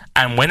that. Yep.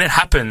 And when it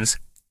happens,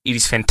 it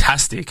is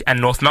fantastic.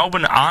 And North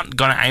Melbourne aren't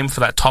going to aim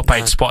for that top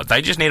 8 spot.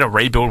 They just need a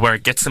rebuild where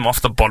it gets them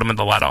off the bottom of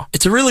the ladder.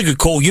 It's a really good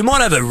call. You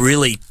might have a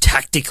really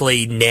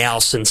tactically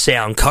nous and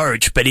sound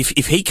coach, but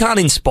if he can't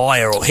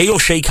inspire, or he or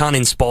she can't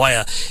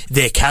inspire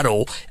their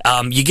cattle,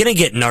 you're going to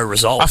get no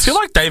results. I feel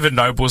like David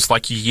Noble's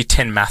like your year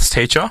 10 maths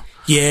teacher.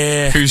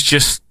 Yeah. Who's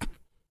just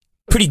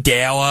pretty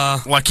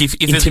dour, like if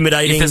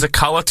intimidating. If there's a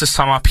colour to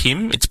sum up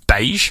him, it's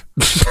beige.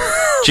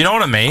 Do you know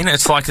what I mean?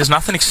 It's like there's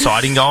nothing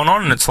exciting going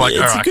on, and it's like,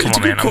 all right, come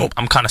on, man,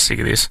 I'm kind of sick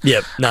of this.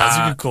 Yep, no, that's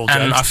a good call, James.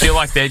 And I feel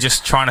like they're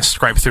just trying to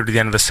scrape through to the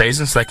end of the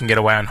season so they can get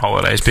away on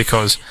holidays,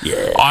 because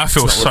I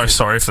feel so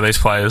sorry for these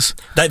players.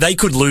 They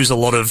could lose a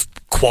lot of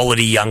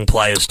quality young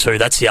players too.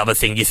 That's the other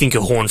thing. You think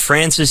of Horn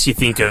Francis, you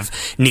think of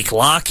Nick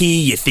Larkey,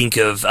 you think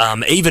of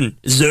even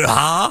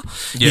Zerha.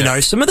 Yeah. You know,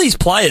 some of these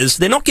players,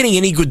 they're not getting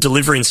any good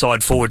delivery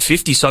inside forward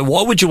 50, so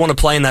why would you want to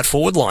play in that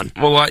forward line?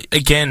 Well,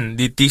 again,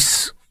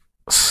 this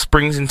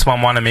springs into my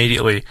mind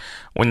immediately.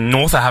 When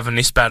North are having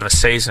this bad of a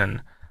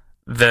season,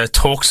 the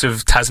talks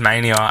of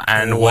Tasmania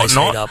and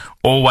whatnot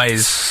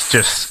always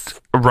just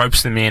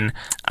ropes them in,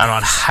 and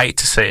I'd hate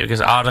to see it,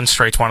 because Arden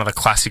Street's one of the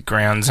classic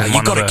grounds. And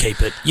you've got to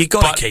keep it. You've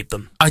got to keep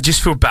them. I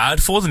just feel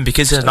bad for them,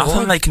 because there's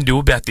nothing they can do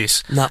about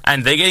this. No.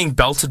 And they're getting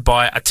belted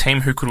by a team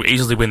who could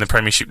easily win the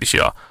premiership this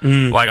year.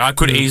 Like, I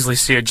could easily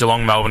see a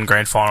Geelong-Melbourne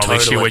grand final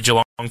this year where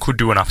Geelong could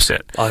do an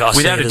upset.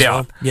 Without a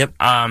doubt. Well.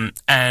 Yep.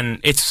 And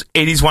it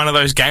is one of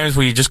those games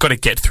where you just got to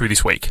get through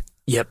this week.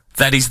 Yep.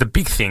 That is the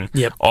big thing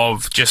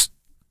of just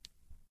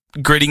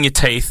gritting your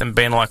teeth and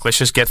being like, let's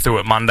just get through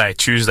it Monday,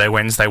 Tuesday,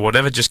 Wednesday,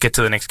 whatever, just get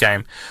to the next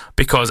game.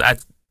 Because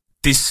at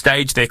this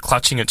stage, they're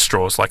clutching at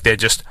straws. Like,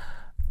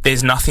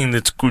 there's nothing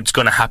that's good's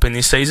going to happen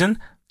this season.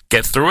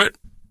 Get through it.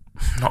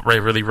 Not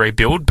really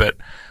rebuild, but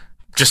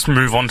just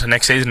move on to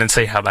next season and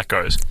see how that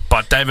goes.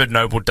 But David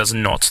Noble does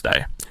not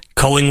stay.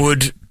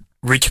 Collingwood,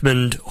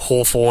 Richmond,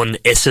 Hawthorn,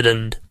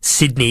 Essendon,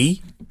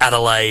 Sydney,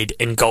 Adelaide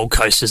and Gold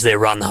Coast as their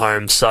run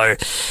home. So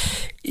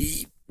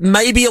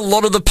maybe a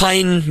lot of the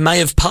pain may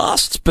have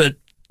passed, but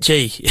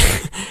gee,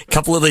 a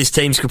couple of these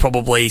teams could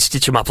probably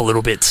stitch them up a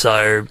little bit.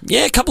 So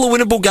yeah, a couple of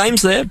winnable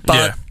games there,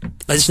 but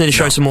they just need to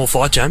show some more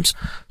fight, James.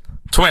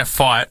 Talking about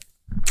fight,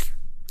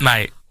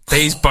 mate,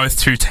 these both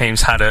two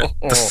teams had it.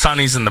 The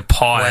Sunnies and the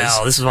Pies.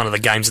 Wow, this is one of the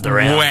games of the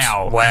round.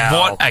 Wow.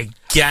 What a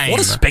game. What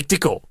a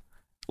spectacle.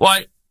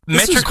 Like,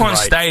 Metricon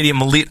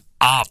Stadium lit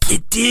up.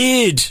 It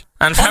did.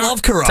 And I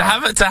love Carrara. To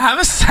have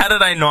a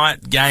Saturday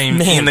night game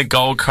in the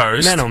Gold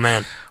Coast. Man, oh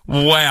man.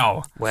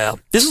 Wow.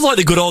 This is like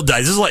the good old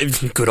days. This is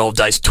like good old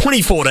days.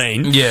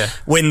 2014. Yeah.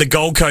 When the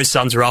Gold Coast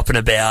Suns were up and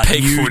about.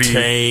 Peak footy.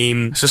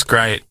 Team. It's just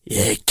great.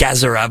 Yeah,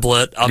 Gazza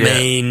Ablett. I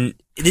mean,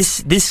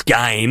 this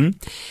game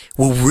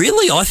will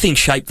really, I think,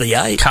 shape the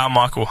eight.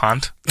 Carmichael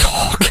Hunt.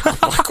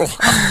 Carmichael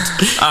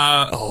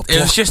Hunt. It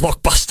was just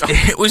blockbuster.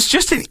 It was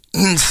just an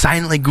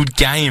insanely good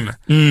game.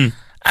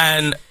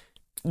 And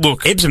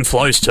look, ebbs and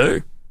flows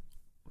too.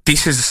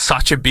 This is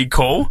such a big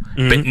call,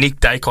 but Nick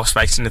Dacos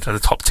makes it into the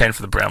top 10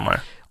 for the Brownlow.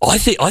 I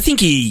think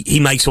he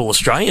makes All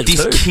Australian too.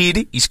 This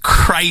kid is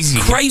crazy.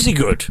 Crazy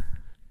good.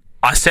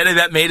 I said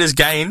about metres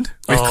gained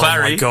with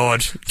Clary. Oh my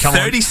God.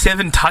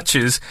 37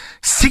 touches,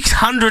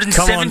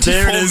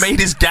 674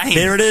 metres gained.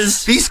 There it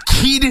is. This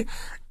kid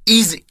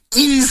is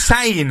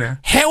insane.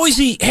 How is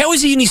he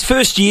in his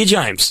first year,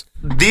 James?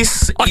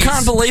 I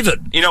can't believe it.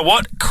 You know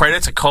what?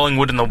 Credit to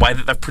Collingwood and the way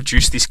that they've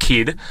produced this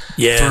kid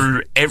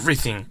through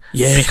everything.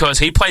 Yeah.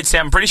 Because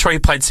I'm pretty sure he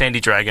played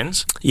Sandy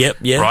Dragons. Yep.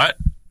 Right?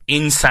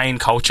 Insane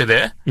culture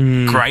there.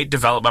 Great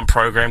development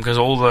program, because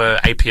all the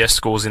APS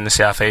schools in the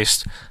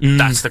southeast,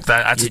 that's the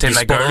team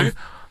they go to.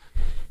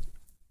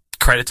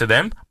 Credit to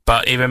them.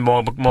 But even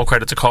more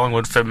credit to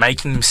Collingwood for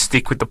making him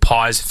stick with the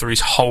Pies through his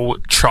whole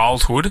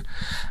childhood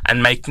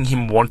and making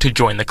him want to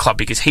join the club,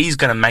 because he's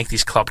going to make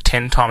this club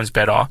 10 times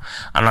better.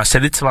 And I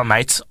said it to my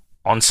mates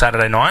on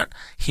Saturday night,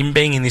 him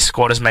being in this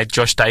squad has made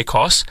Josh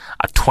Dacos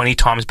a 20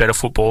 times better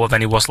footballer than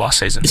he was last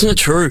season. Isn't it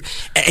true?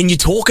 And you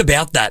talk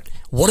about that.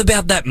 What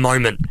about that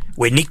moment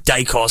where Nick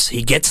Dacos,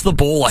 he gets the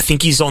ball, I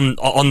think he's on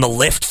the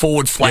left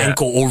forward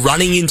flank or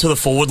running into the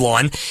forward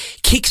line,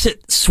 kicks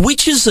it,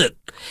 switches it,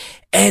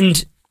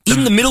 and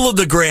in the middle of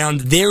the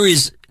ground, there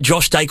is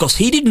Josh Dacos.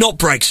 He did not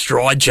break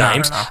stride,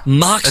 James. No.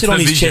 Marks it on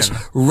his chest,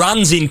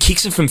 runs in,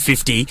 kicks it from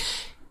 50.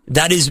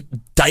 That is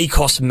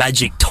Dacos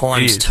magic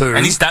times 2.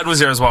 And his dad was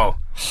there as well.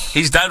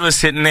 His dad was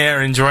sitting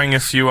there enjoying a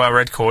few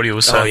red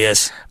cordials. So. Oh,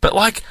 yes. But,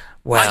 like,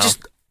 wow.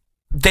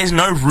 There's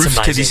no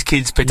roof to this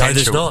kid's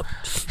potential. No,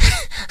 there's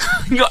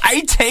not. You're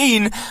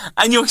 18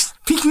 and you're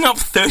picking up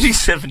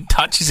 37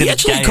 touches in a game.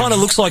 He actually kind of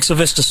looks like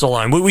Sylvester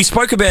Stallone. We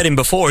spoke about him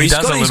before. He's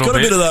got a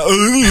bit of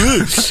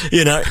that,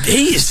 you know.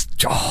 He is,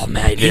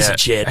 he's a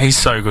jet. He's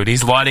so good.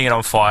 He's lighting it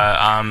on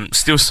fire.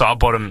 Still side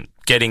bottom,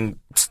 getting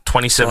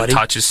 27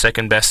 touches,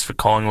 second best for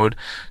Collingwood.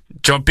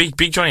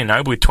 Big Johnny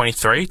Noble with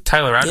 23.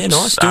 Taylor Adams. Yeah,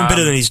 nice. Doing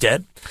better than his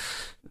dad.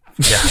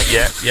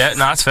 Yeah. No,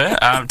 that's fair.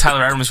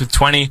 Taylor Adams with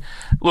 20.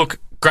 Look,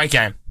 great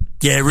game.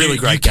 Yeah, really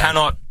great You game.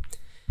 cannot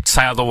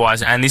say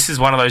otherwise. And this is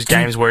one of those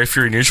games where if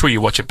you're neutral,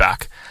 you watch it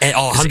back.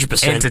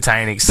 100%.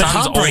 Entertaining. But Suns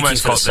heartbreaking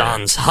almost for the got there.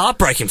 Suns.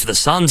 Heartbreaking for the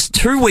Suns.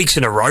 2 weeks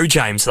in a row,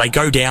 James. They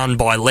go down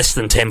by less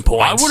than 10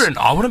 points.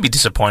 I wouldn't be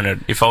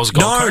disappointed if I was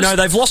Gold Coast. No,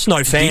 they've lost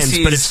no fans,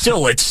 but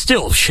it's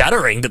still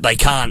shattering that they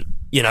can't,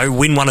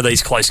 win one of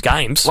these close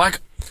games.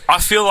 Like, I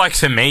feel like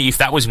for me, if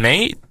that was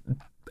me,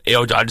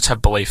 I just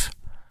have belief.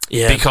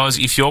 Yeah. Because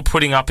if you're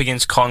putting up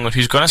against Collingwood,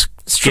 who's going to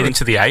get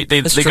into the 8,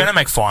 they're going to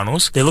make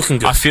finals. They're looking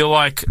good. I feel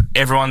like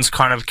everyone's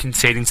kind of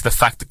conceding to the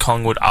fact that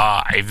Collingwood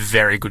are a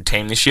very good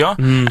team this year,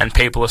 and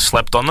people have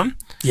slept on them.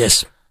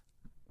 Yes.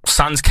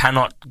 Suns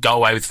cannot go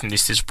away from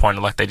this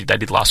disappointment like they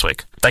did last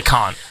week. They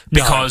can't.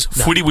 Because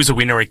footy was a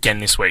winner again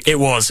this week. It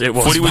was.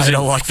 Footy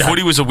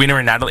was a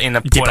winner in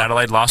Port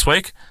Adelaide last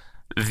week.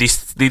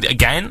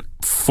 Again,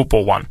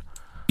 football won.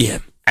 Yeah.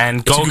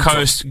 And Gold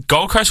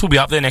Coast will be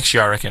up there next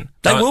year, I reckon.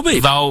 They will be.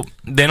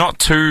 They're not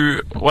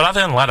too... What are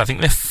they on the ladder? I think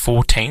they're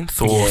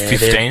 14th or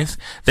 15th.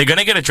 They're going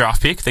to get a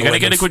draft pick. They're going to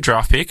get a good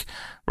draft pick,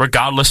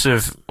 regardless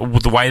of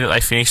the way that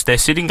they finish. They're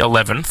sitting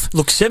 11th.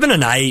 Look, 7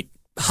 and 8,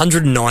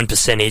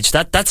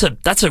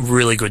 109%. That's a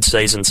really good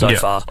season so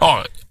far.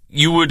 Oh,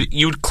 you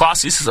would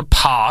class this as a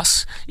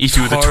pass if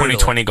you were the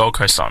 2020 Gold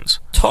Coast Suns.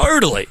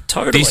 Totally.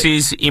 This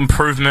is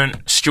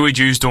improvement. Stewie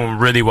Jew's doing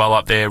really well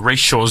up there. Reece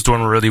Shaw's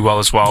doing really well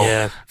as well.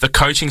 Yeah. The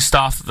coaching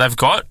staff that they've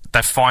got,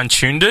 they've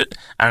fine-tuned it,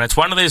 and it's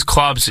one of these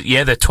clubs,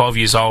 they're 12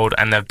 years old,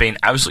 and they've been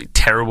absolutely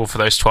terrible for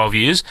those 12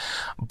 years,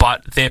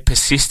 but they're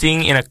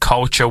persisting in a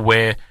culture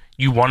where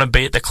you want to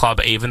be at the club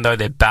even though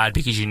they're bad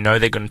because you know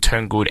they're going to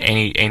turn good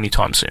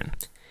anytime soon.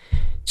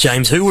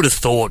 James, who would have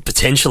thought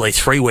potentially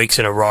 3 weeks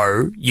in a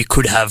row you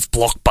could have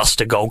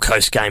blockbuster Gold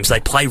Coast games? They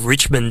play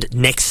Richmond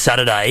next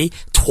Saturday,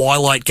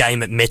 twilight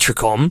game at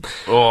Metricom.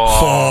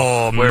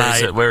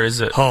 Where is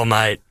it? Oh,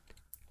 mate.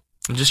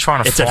 I'm just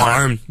trying to find it. It's at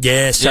home.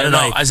 Yeah, Saturday.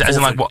 Yeah, as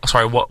in like, what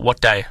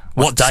day?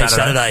 What day?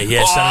 Saturday.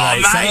 Yeah,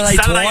 Saturday.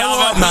 Saturday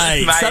Arvo,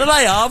 mate.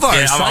 Saturday Arvo.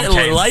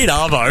 Yeah, late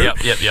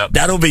Arvo. Yep.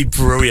 That'll be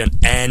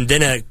brilliant. And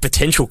then a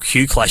potential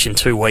Q clash in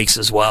 2 weeks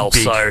as well.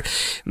 Big. So,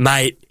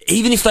 mate,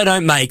 even if they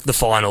don't make the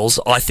finals,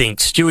 I think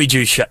Stewie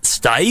Jew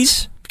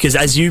stays because,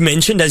 as you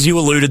mentioned, as you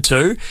alluded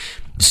to,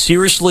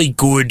 seriously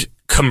good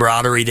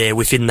camaraderie there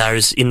within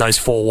those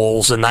four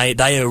walls, and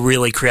they are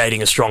really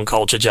creating a strong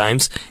culture,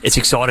 James. It's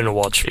exciting to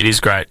watch. It is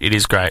great.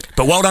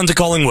 But well done to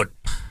Collingwood.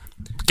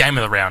 Game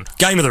of the round.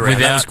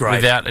 That was great.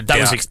 Without a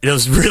doubt. That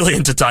was really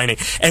entertaining.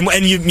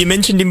 And you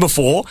mentioned him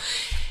before,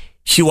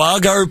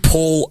 Huago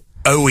Paul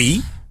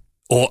Oia.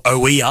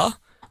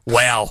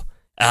 Wow.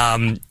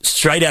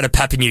 Straight out of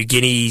Papua New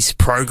Guinea's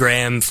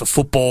program for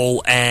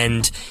football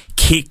and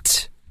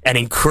kicked an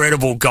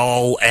incredible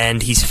goal,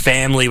 and his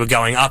family were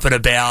going up and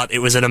about. It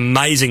was an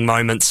amazing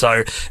moment,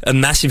 so a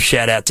massive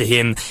shout out to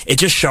him. It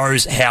just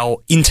shows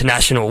how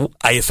international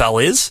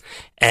AFL is,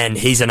 and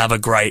he's another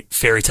great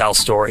fairy tale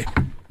story.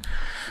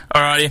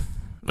 Alrighty,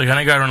 we're going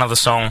to go to another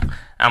song,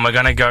 and we're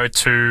going to go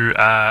to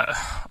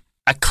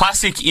a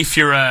classic if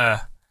you're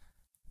a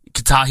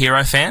Guitar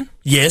Hero fan.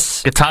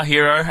 Yes. Guitar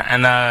Hero,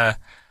 and a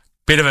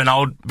bit of an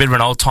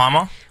old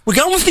timer. We're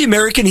going with the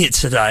American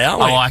hits today, aren't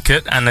we? I like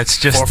it, and it's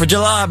just 4th of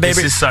July, baby.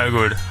 This is so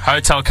good.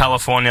 Hotel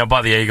California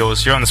by the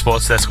Eagles. You're on the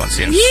Sports Desk once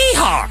in.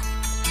 Yeehaw!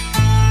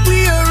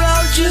 We are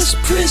all just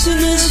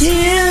prisoners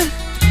here.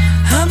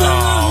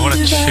 Oh, what a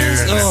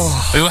tune.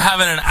 Oh. We were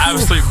having an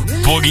absolute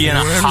boogie and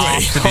a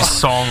half to this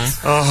song.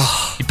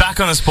 You're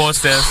back on the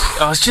Sports Desk.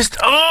 Oh, it's just,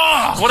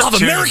 what a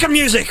tune. American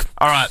music.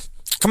 All right.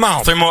 Come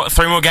on. Three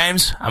more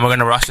games, and we're going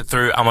to rush it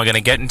through, and we're going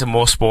to get into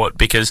more sport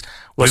because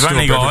we've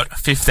only got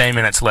 15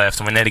 minutes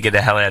left, and we need to get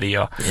the hell out of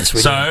here. Yes,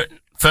 we do.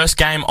 First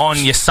game on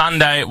your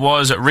Sunday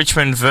was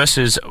Richmond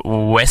versus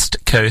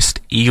West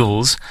Coast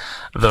Eagles.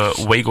 The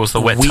Weagles,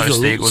 the Wet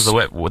Toast Eagles,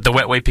 the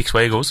Wet Wee Picks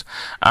Weagles.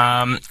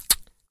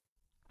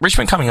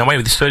 Richmond coming away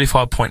with this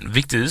 35-point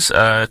victors,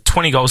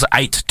 20 goals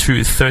 8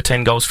 to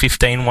 13 goals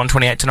 15,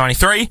 128 to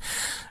 93.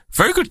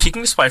 Very good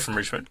kicking display from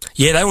Richmond.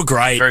 Yeah, they were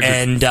great.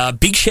 And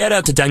big shout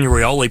out to Daniel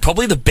Rioli.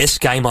 Probably the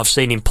best game I've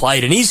seen him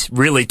played. And he's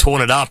really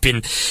torn it up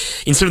in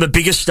some of the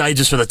biggest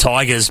stages for the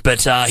Tigers.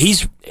 But I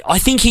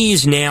think he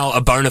is now a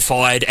bona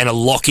fide and a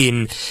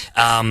lock-in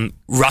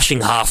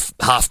rushing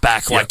half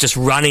back, like just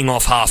running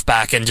off half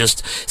back and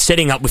just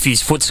setting up with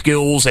his foot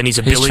skills and his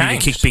ability to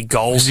kick big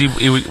goals.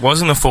 He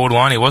was in the forward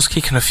line. He was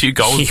kicking a few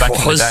goals back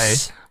in the day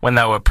when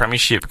they were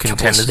premiership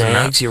contenders.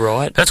 Snags, you're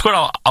right. That's good.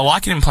 I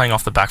like him playing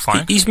off the back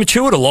line. He's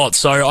matured a lot,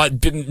 so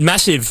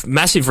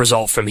massive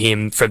result from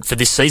him for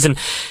this season.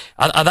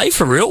 Are they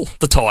for real,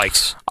 the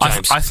Tigers?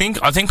 I think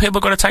people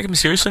have got to take him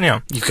seriously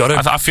now. You've got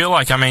to. I feel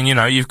like,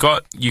 you've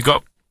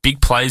got big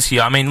plays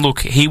here.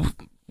 Look,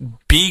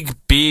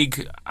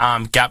 big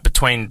gap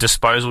between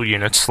disposal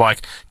units,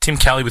 like Tim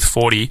Kelly with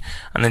 40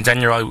 and then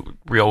Daniel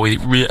Rioli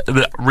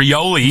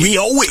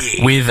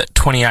with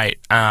 28,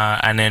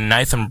 and then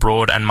Nathan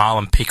Broad and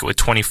Marlon Pickett with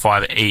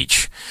 25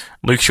 each.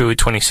 Luke Shaw with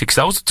 26.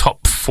 That was the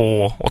top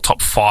 4 or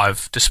top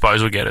 5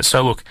 disposal getters.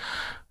 So look,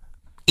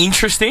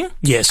 interesting.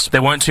 Yes.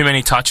 There weren't too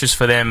many touches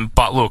for them,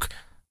 but look,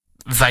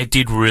 they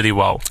did really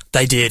well.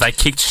 They did. They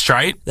kicked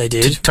straight. They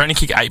did. Tony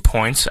kicked 8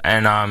 points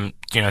and,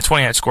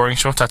 28 scoring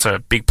shots. That's a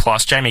big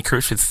plus. Jamie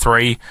Cripps with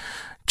 3.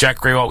 Jack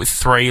Grewalt with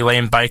 3.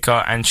 Liam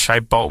Baker and Shea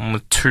Bolton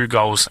with 2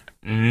 goals,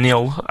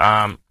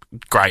 0.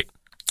 Great.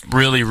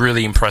 Really,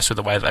 really impressed with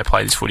the way that they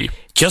play this footy.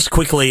 Just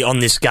quickly on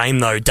this game,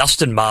 though,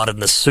 Dustin Martin,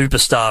 the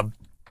superstar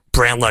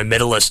Brownlow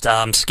medalist,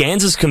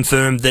 Scans has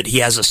confirmed that he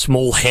has a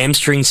small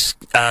hamstring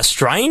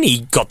strain.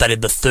 He got that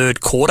in the third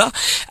quarter.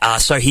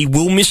 So he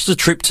will miss the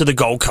trip to the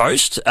Gold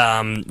Coast,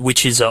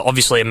 which is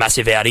obviously a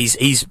massive out.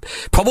 He's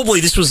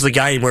probably, this was the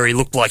game where he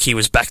looked like he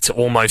was back to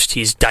almost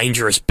his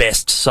dangerous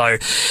best. So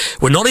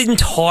we're not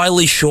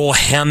entirely sure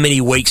how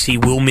many weeks he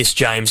will miss,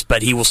 James,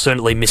 but he will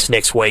certainly miss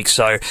next week.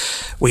 So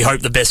we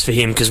hope the best for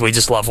him because we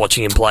just love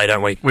watching him play,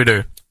 don't we? We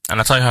do. And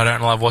I tell you who I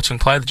don't love watching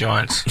play, the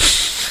Giants.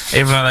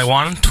 Even though they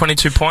won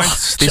 22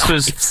 points,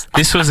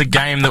 this was a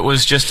game that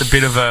was just a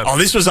bit of a... Oh,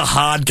 this was a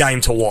hard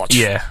game to watch.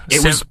 Yeah.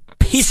 It was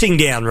pissing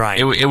down rain.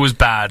 It was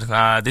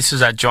bad. This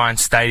was at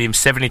Giants Stadium.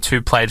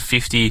 72 played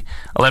 50,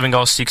 11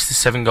 goals, 6 to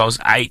 7 goals,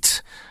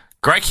 8.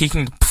 Great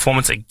kicking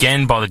performance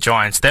again by the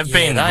Giants. They've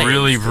been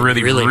really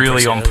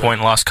on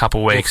point last couple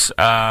of weeks.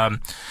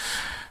 Callum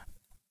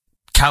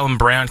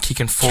Brown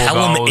kicking 4 goals.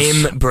 Callum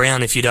M.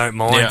 Brown, if you don't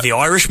mind. The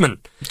Irishman.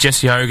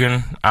 Jesse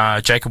Hogan,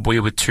 Jacob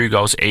Weir with 2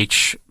 goals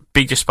each.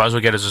 Big disposal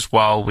getters as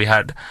well. We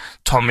had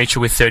Tom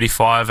Mitchell with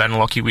 35 and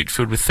Lockie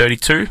Whitfield with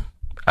 32.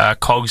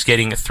 Cogs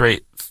getting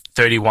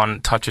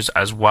 31 touches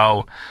as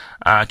well.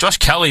 Josh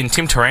Kelly and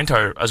Tim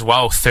Taranto as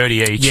well,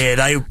 30 each. Yeah,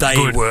 they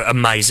were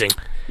amazing.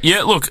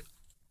 Yeah, look,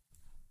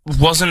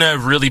 wasn't a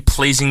really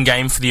pleasing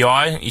game for the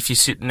eye if you're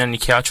sitting on your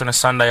couch on a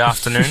Sunday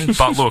afternoon.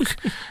 But look,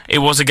 it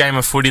was a game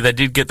of footy. They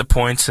did get the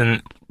points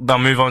and they'll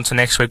move on to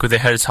next week with their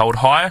heads held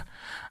higher.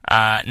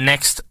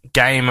 Next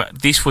game,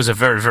 this was a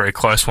very, very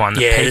close one.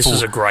 Yeah, this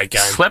was a great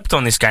game. Slept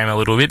on this game a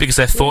little bit because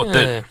they thought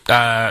that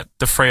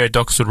the Freo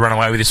Dockers would run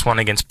away with this one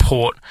against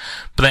Port,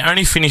 but they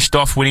only finished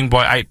off winning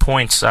by 8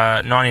 points,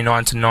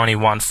 99 to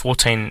 91,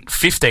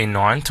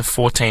 15-9 to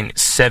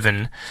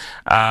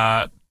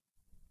 14-7.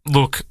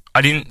 Look,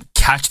 I didn't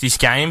catch this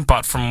game,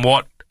 but from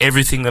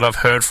everything that I've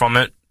heard from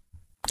it,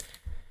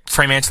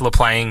 Fremantle are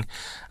playing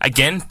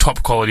again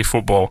top quality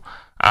football.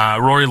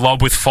 Rory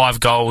Lobb with 5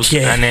 goals,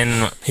 and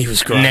then he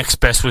was great. Next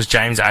best was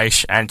James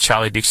Aish and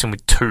Charlie Dixon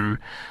with 2.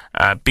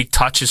 Big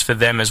touches for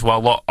them as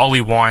well.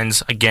 Ollie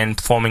Wines, again,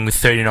 performing with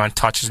 39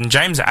 touches. And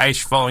James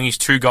Aish following his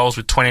 2 goals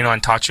with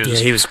 29 touches.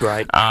 Yeah, he was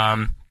great.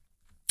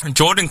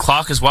 Jordan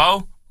Clark as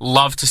well.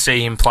 Love to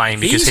see him playing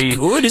because he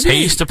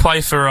used to play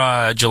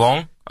for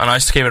Geelong, and I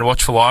used to keep a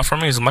watchful eye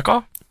from him. I'm like,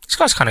 oh, this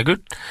guy's kind of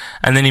good.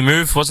 And then he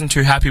moved, wasn't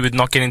too happy with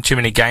not getting too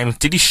many games.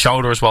 Did his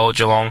shoulder as well at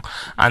Geelong.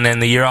 And then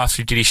the year after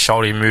he did his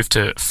shoulder, he moved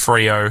to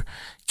Freo.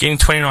 Getting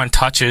 29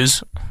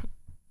 touches,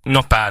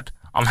 not bad.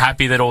 I'm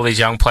happy that all these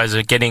young players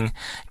are getting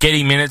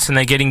minutes and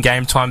they're getting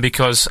game time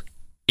because,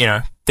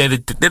 they're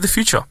the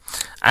future.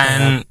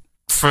 And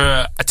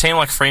for a team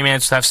like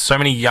Fremantle to have so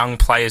many young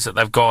players that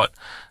they've got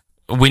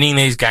winning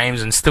these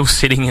games and still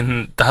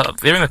sitting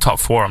they're in the top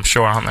 4, I'm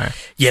sure, aren't they?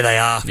 Yeah, they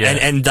are. Yeah.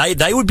 And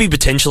they would be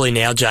potentially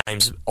now,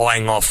 James,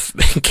 eyeing off,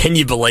 can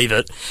you believe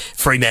it,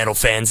 Fremantle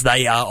fans,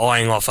 they are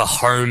eyeing off a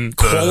home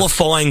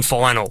qualifying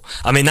final.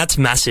 I mean, that's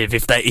massive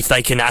if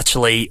they can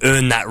actually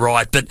earn that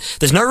right. But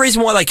there's no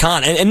reason why they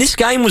can't. And this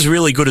game was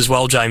really good as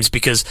well, James,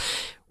 because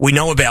we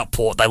know about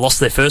Port. They lost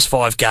their first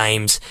 5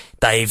 games.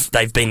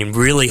 They've been in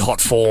really hot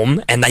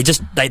form, and they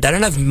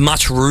don't have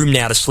much room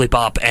now to slip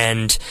up.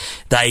 And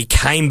they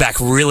came back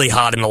really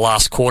hard in the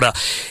last quarter.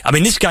 I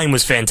mean, this game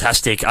was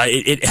fantastic.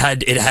 It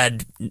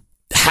had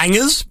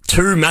hangers,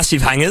 2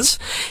 massive hangers,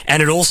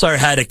 and it also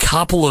had a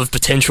couple of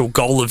potential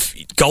goal of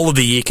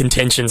the year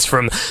contentions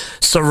from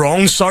So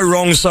Wrong, So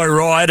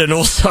Right, and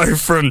also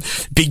from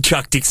Big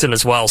Chuck Dixon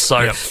as well.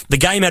 So the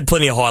game had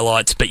plenty of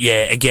highlights, but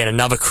yeah, again,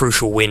 another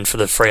crucial win for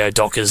the Freo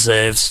Dockers.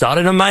 They've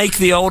started to make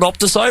the old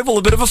Optus Oval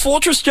a bit of a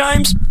fortress,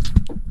 James.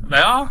 They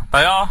are,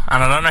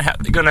 and I don't know how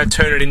they're going to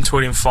turn it into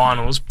it in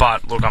finals,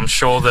 but look, I'm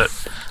sure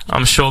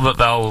that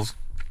they'll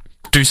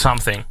do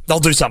something. They'll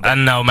do something,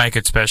 and they'll make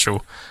it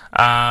special.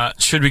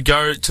 Should we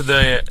go to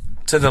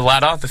the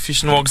ladder, the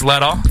Fish and Wogs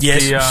ladder?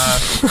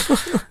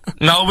 Yes.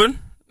 Melbourne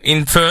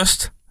in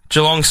first,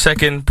 Geelong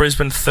second,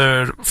 Brisbane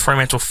third,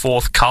 Fremantle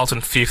fourth,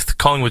 Carlton fifth,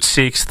 Collingwood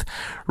sixth,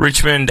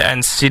 Richmond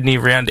and Sydney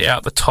round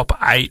out the top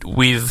 8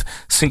 with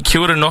St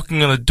Kilda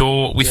knocking on the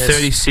door with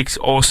 36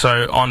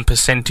 also on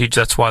percentage.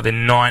 That's why they're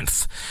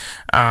 9th.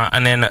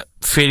 And then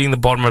feeding the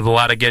bottom of the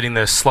ladder, getting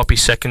the sloppy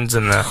seconds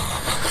and the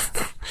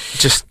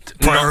just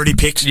priority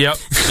picks. Yep.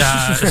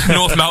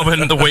 North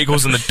Melbourne, the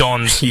Weagles and the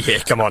Dons. Yeah,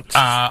 come on.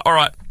 All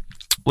right.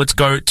 Let's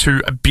go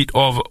to a bit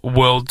of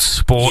world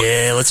sport.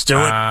 Yeah, let's do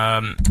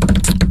it.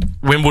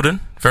 Wimbledon.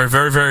 Very,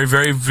 very, very,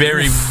 very,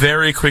 very,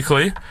 very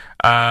quickly.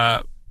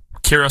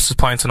 Kyrgios is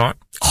playing tonight.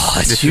 Oh,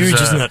 that's huge,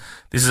 isn't it?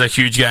 This is a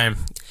huge game.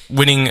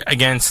 Winning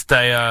against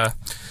a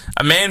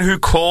man who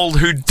dubbed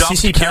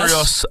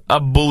Kyrgios a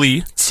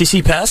bully.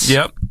 Tsitsipas?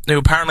 Yep. Who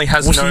apparently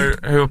has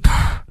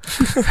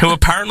who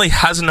apparently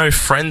has no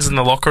friends in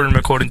the locker room,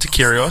 according to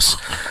Kyrgios.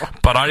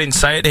 but I didn't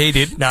say it. He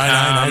did.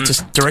 No,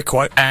 just direct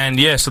quote. And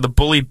yeah, so the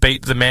bully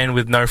beat the man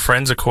with no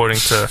friends, according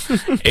to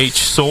each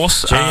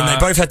source. Gee, and they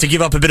both had to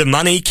give up a bit of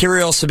money.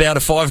 Kyrgios about a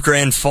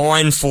 $5,000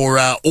 fine for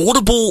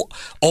audible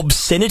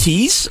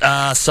obscenities.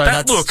 So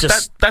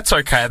that's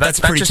okay. That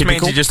pretty just typical.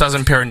 means he just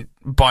doesn't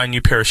buy a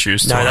new pair of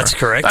shoes tomorrow. No, that's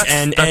correct.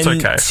 That's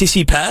okay.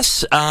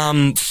 Tsitsipas,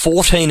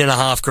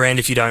 $14,500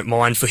 if you don't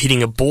mind for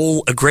hitting a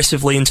ball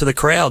aggressively into the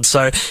crowd.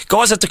 So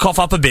guys have to cough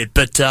up a bit,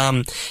 but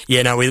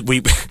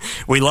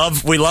we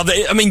love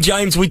it. I mean,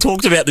 James, we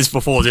talked about this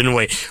before, didn't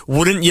we?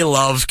 Wouldn't you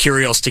love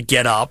Kyrgios to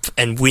get up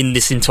and win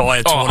this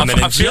entire tournament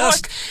and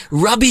just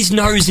rub his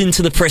nose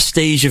into the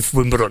prestige of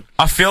Wimbledon?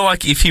 I feel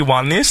like if he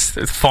won this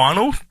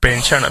final,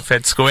 being shown at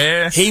Fed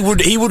Square, he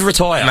would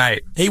retire,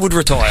 mate. He would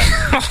retire.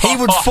 He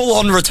would full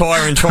on retire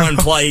and try and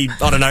play,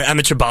 I don't know,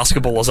 amateur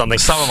basketball or something.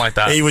 Something like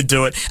that. He would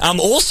do it.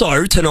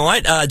 Also,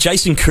 tonight,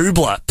 Jason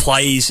Kubler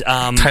plays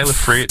Taylor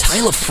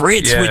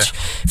Fritz. Which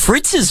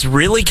Fritz has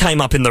really came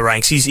up in the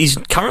ranks. He's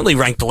currently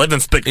ranked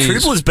 11th, but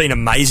Kubler's been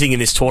amazing in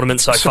this tournament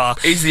so far.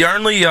 He's the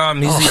only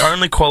the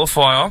only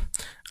qualifier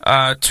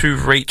to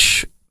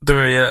reach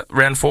the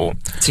round 4.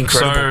 It's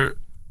incredible.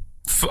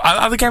 So,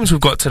 other games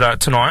we've got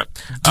tonight.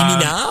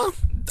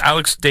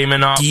 Alex de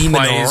Minaur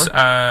plays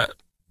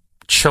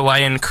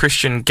Chilean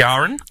Christian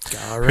Garin,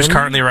 who's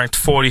currently ranked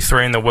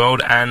 43 in the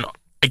world. And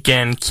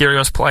again,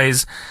 Kyrgios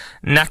plays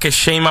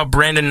Nakashima,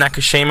 Brandon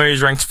Nakashima,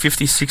 who's ranked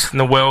 56th in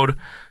the world,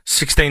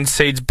 16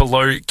 seeds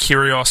below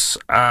Kyrgios.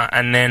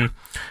 And then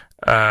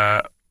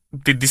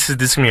this is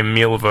going to be a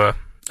meal of a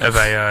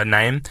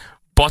name.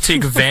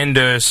 Botic van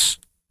der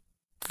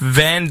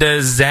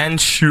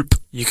Zandschulp.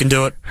 You can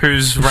do it.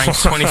 Who's ranked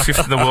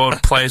 25th in the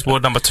world, plays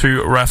world number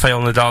 2,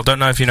 Rafael Nadal. Don't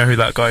know if you know who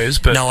that guy is,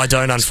 but... No, I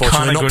don't,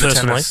 unfortunately. Not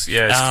personally.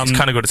 Yeah, he's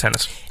kind of good at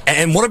tennis.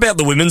 And what about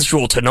the women's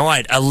draw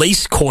tonight?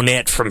 Elise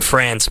Cornet from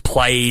France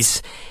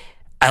plays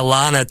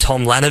Alana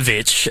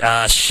Tomljanovic.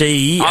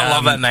 I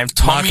love that name,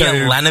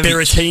 Tomljanovic.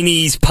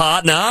 Berrettini's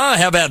partner.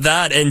 How about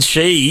that? And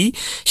she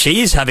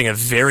is having a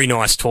very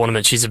nice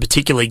tournament. She's a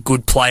particularly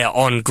good player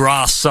on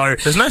grass. So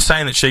there's no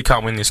saying that she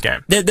can't win this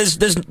game.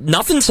 There's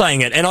nothing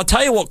saying it. And I'll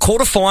tell you what,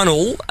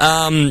 quarterfinal,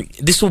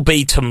 this will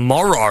be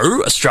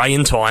tomorrow,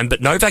 Australian time,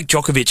 but Novak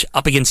Djokovic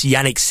up against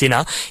Jannik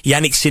Sinner.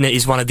 Jannik Sinner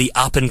is one of the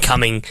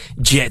up-and-coming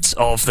jets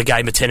of the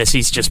game of tennis.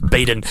 He's just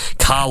beaten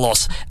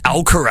Carlos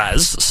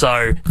Alcaraz.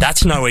 So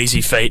that's no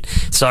easy feat.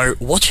 So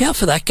watch out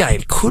for that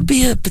game. Could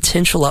be a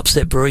potential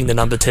upset brewing, the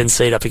number 10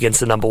 seed up against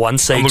the number 1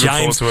 seed. I'm looking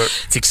James, forward to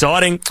it. It's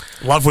exciting.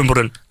 Love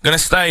Wimbledon. Going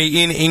to stay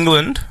in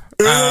England.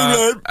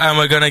 And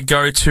we're going to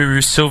go to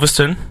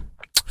Silverstone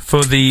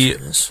for the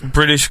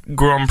British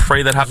Grand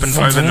Prix that happened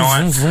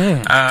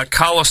overnight.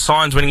 Carlos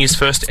Sainz winning his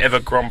first ever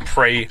Grand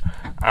Prix.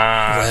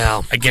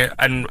 Wow. Again,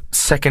 and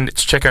second,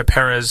 it's Checo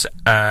Perez,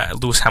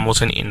 Lewis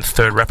Hamilton in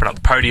third, wrapping up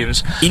the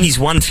podiums. In his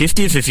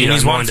 150th, if you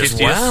don't mind as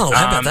well.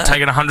 How about that?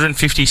 Taking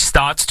 150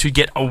 starts to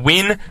get a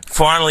win.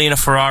 Finally in a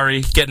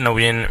Ferrari, getting a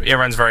win.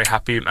 Everyone's very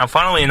happy. And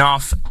funnily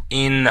enough,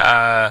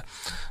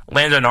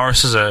 Lando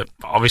Norris is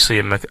obviously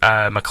a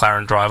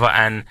McLaren driver,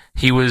 and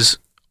he was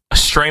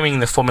streaming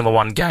the Formula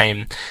 1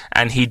 game,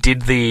 and he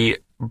did the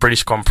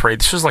British Grand Prix.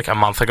 This was like a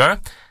month ago.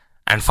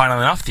 And funnily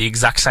enough, the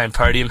exact same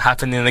podium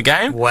happened in the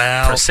game.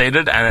 Wow.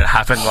 Proceeded, and it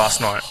happened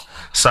last night.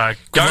 So,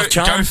 go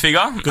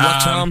figure. Good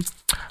luck, Charm.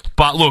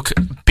 But look,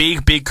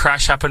 big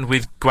crash happened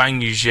with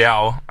Guang Yu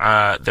Zhao,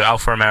 the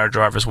Alfa Romeo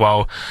driver as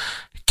well,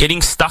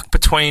 getting stuck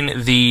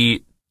between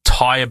the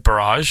tyre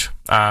barrage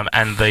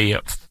and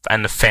the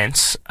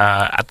fence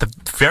at the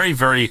very,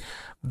 very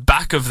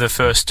back of the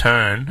first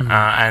turn,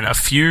 and a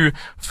few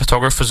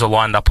photographers are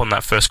lined up on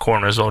that first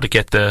corner as well to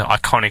get the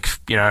iconic,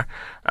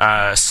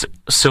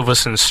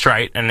 Silverstone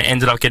straight, and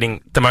ended up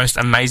getting the most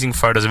amazing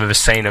photos I've ever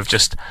seen of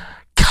just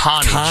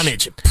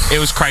carnage. It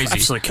was crazy.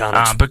 Absolute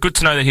carnage. But good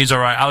to know that he's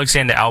alright.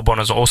 Alexander Albon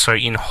is also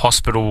in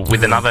hospital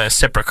with another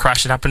separate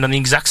crash that happened on the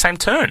exact same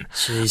turn.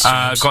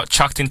 Jeez, got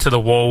chucked into the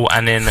wall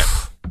and then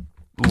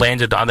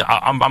landed.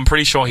 I'm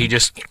pretty sure he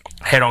just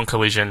head-on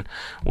collision,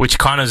 which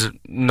kind of is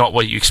not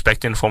what you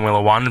expect in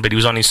Formula 1, but he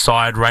was on his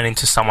side, ran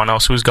into someone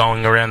else who was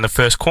going around the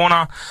first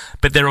corner,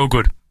 but they're all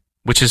good,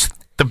 which is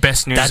the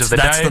best news of the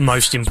day. That's the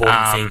most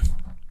important thing.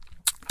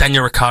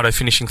 Daniel Ricciardo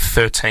finishing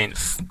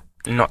 13th.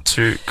 Not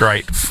too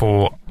great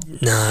for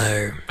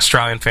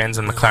Australian fans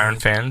and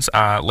McLaren fans.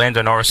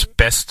 Lando Norris,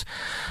 best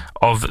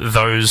of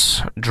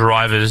those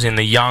drivers in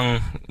the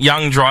young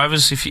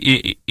drivers,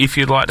 if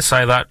you'd like to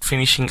say that,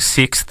 finishing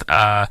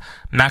 6th.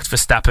 Max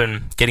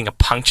Verstappen getting a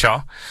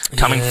puncture,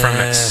 coming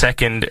from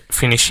second,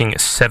 finishing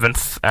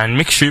 7th, and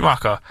Mick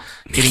Schumacher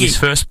getting his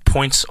first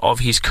points of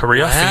his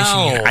career,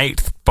 finishing in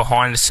 8th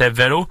behind Seb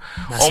Vettel.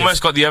 Massive.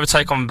 Almost got the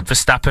overtake on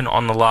Verstappen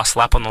on the last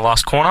lap on the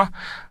last corner.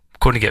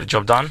 Couldn't get the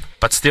job done,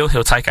 but still,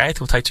 he'll take 8th.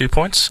 He'll take 2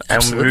 points,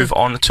 and we'll move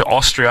on to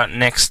Austria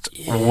next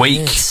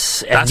week.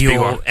 That's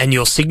and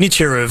your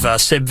signature of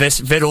Seb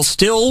Vettel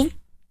still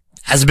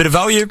Has a bit of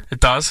value. It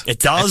does. It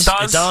does.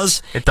 It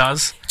does. It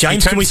does.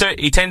 James,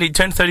 he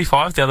turned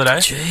 35 the other day.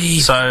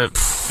 Jeez. So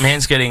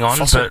man's getting on,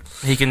 but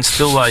he can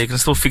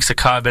still fix a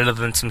car better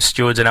than some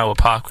stewards in Albert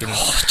Park.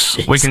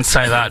 We can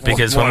say that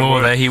because when we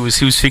were there, he was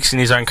fixing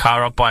his own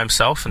car up by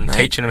himself and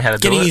teaching him how to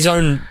do it. Getting his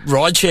own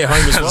rideshare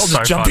home as well,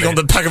 just jumping on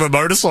the back of a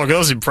motorcycle. That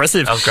was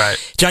impressive. That was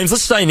great. James,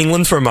 let's stay in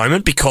England for a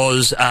moment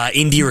because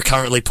India are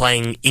currently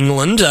playing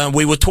England.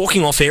 We were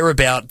talking off air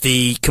about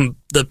the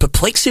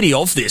perplexity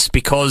of this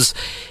because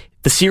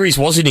the series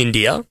was in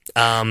India.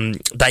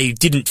 They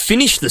didn't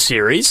finish the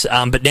series,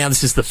 but now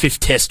this is the 5th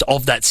test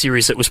of that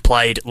series that was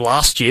played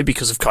last year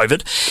because of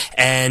COVID,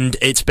 and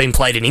it's been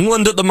played in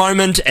England at the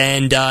moment,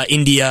 and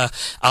India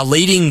are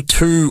leading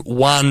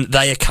 2-1.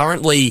 They are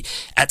currently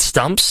at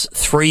stumps,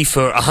 3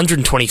 for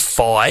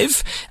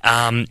 125,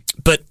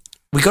 but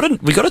we got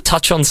to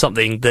touch on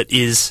something that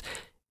is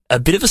a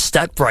bit of a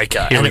stat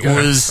breaker, and it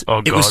was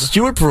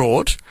Stuart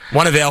Broad,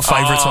 one of our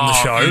favourites on the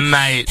show.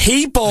 Mate.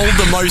 He bowled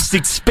the most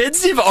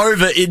expensive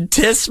over in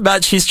Test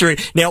match history.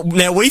 Now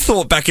we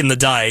thought back in the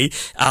day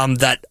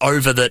that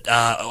over that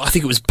I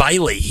think it was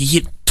Bailey. He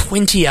hit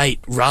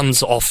 28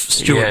 runs off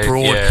Stuart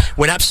Broad.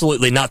 Went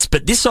absolutely nuts.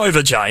 But this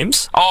over,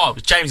 James. Oh,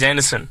 James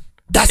Anderson.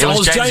 It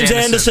was James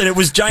Anderson. It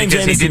was James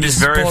Anderson. Because he did this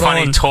very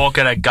funny talk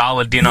at a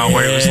gala dinner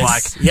where it was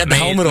like, he had the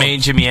helmet on. Me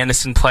and Jimmy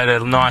Anderson played a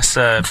nice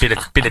bit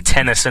of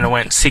tennis, and it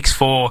went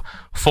 6-4,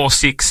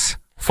 4-6,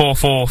 4-4,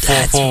 4-4.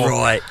 That's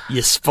right.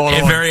 You're spot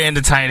on. Very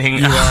entertaining.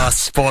 You are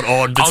spot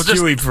on. But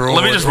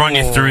let me just run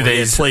you through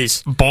these,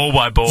 please. Ball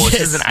by ball. This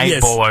is an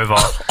 8-ball over.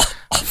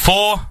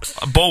 4,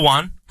 ball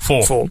 1,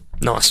 4. 4.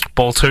 Nice.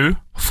 Ball 2,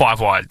 5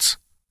 wides.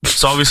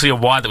 So obviously a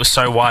wide that was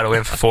so wide it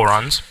went for 4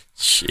 runs.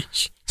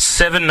 Sheesh.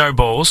 7 no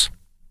balls.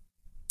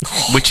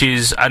 Which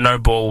is a no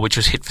ball, which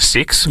was hit for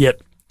 6.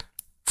 Yep.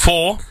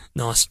 4.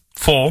 Nice.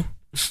 4.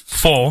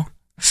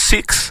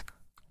 6.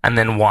 And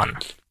then 1.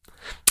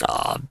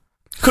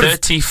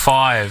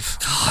 35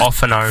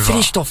 off and over.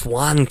 Finished off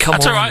 1. Come on.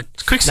 That's all right.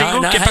 Quick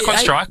single. Get back on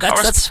strike.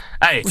 That's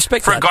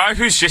respect for a guy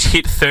who's just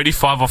hit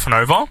 35 off and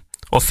over,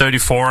 or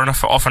 34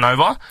 off and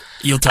over,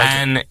 you'll take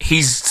and it.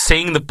 He's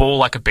seeing the ball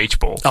like a beach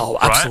ball. Oh,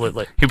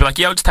 absolutely. Right? He'll be like,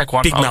 yeah, I'll just take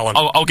 1. Big melon.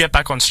 I'll get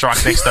back on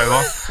strike next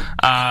over.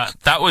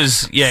 That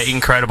was,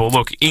 incredible.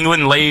 Look,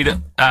 India lead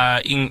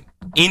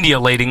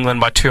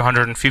England by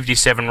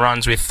 257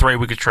 runs with 3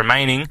 wickets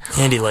remaining.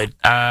 Handy lead.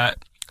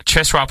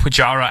 Chesra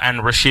Pujara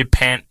and Rashid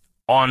Pant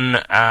on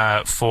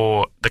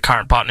for the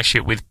current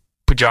partnership, with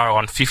Pujara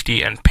on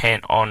 50 and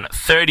Pant on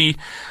 30.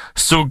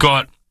 Still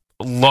got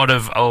a lot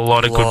of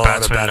good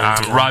batsmen.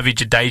 Ravi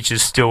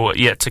Jadeja's still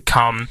yet to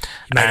come.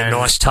 He made a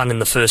nice ton in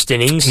the first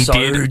innings.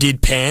 Who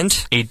did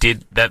Pant? He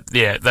did that.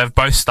 Yeah, they've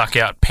both stuck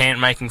out. Pant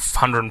making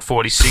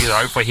 146.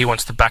 Hopefully he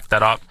wants to back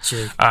that up.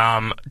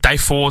 Day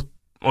 4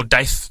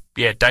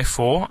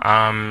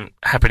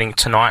 happening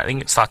tonight. I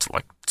think it starts at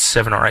like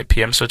 7 or 8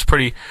 p.m. So it's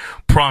pretty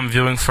prime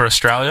viewing for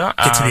Australia.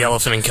 Get to the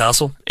Elephant and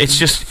Castle. It's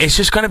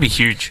just going to be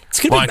huge. It's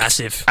going to be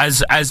massive.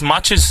 As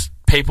much as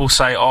people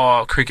say,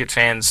 oh, cricket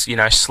fans,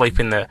 sleep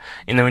in the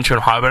winter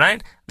and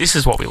hibernate. This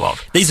is what we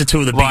love. These are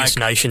 2 of the biggest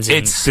nations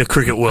in the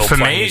cricket world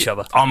playing each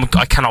other.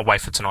 I cannot wait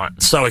for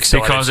tonight. So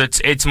excited. Because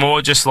it's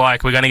more just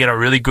like we're going to get a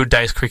really good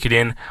day's cricket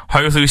in.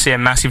 Hopefully we see a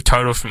massive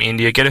total from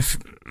India.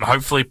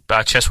 Hopefully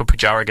Cheswa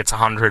Pujara gets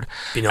 100.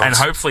 Be nice. And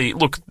hopefully,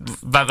 look,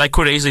 they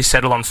could easily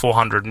settle on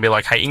 400 and be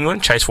like, hey,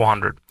 England, chase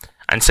 400.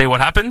 And see what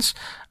happens.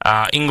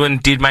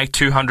 England did make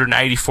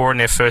 284 in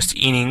their first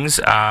innings.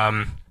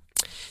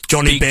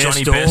 Johnny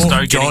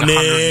Bairstow getting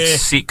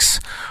 106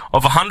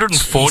 of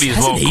 140 as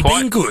well. Hasn't he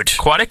been good?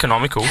 Quite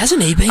economical.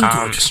 Hasn't he been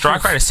good?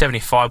 Strike rate of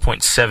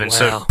 75.7,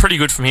 so pretty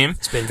good from him.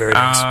 It's been very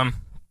nice.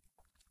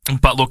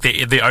 But look,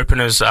 the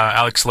openers,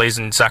 Alex Lees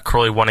and Zach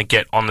Crawley, want to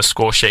get on the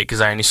score sheet because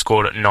they only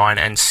scored at 9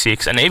 and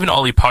 6. And even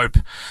Ollie Pope,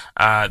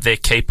 their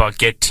keeper,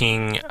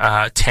 getting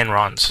 10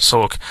 runs.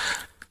 So look,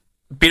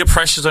 bit of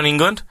pressures on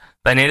England.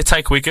 They need to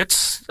take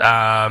wickets.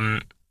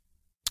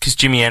 Because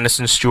Jimmy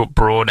Anderson, Stuart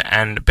Broad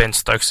and Ben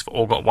Stokes have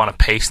all got 1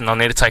 apiece, and they'll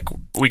need to take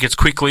wickets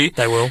quickly.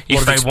 They will.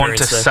 If they want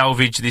to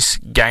salvage this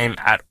game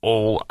at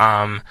all.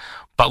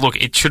 But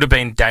look, it should have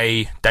been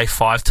day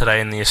 5 today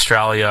in the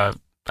Australia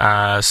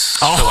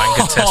Sri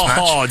Lanka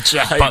Test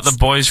match. But the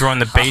boys were on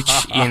the beach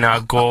in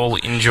Gaul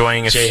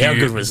enjoying a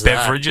few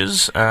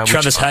beverages.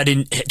 Travis Head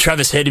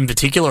in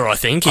particular, I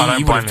think. He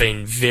would have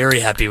been very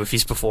happy with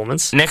his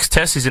performance. Next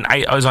test is on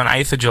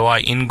 8th of July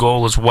in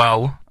Gaul as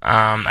well.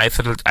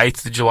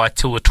 8th of July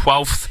till the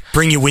 12th.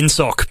 Bring your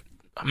windsock.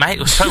 Mate,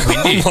 it was so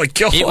windy. Oh my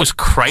God. It was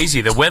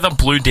crazy. The weather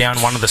blew down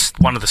one of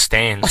the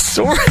stands. I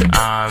saw it.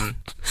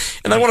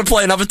 And they want to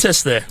play another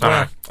test there.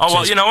 Wow. Oh,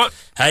 well, you know what?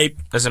 Hey,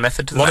 there's a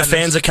method to that. A lot of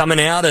fans are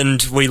coming out,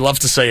 and we love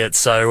to see it.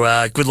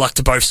 So good luck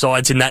to both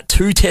sides in that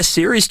 2-test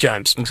series,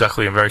 James.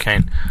 Exactly. I'm very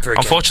keen.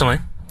 Unfortunately,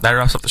 that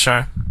wraps up the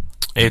show.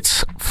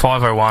 It's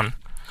 5:01.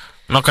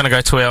 Not going to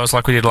go 2 hours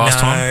like we did last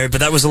time. No, but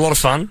that was a lot of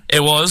fun.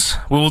 It was.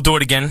 We will do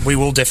it again. We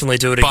will definitely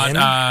do it again.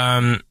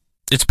 But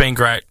it's been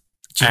great.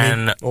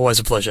 Jimmy, always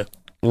a pleasure.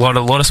 A lot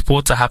of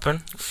sports to happen.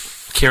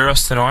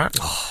 Kyrgios tonight.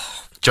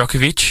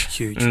 Djokovic,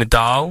 Huge.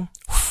 Nadal.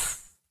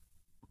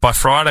 By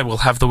Friday, we'll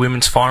have the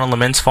women's final, the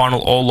men's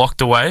final all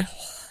locked away,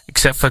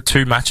 except for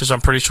 2 matches.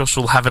 I'm pretty sure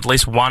she'll have at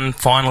least one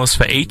finalist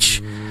for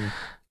each.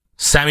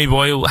 Sammy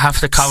Boy will have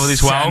to cover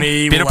this well.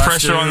 Bit of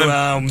pressure on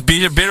the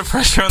bit of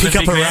pressure on the big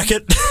man. Pick up a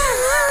racket.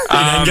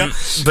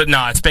 But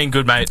no, it's been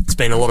good, mate. It's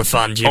been a lot of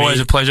fun, Jimmy. Always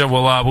a pleasure.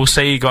 We'll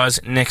see you guys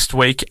next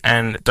week,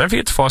 and don't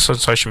forget to follow us on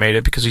social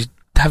media because we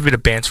have a bit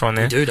of banter on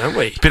there. We do, don't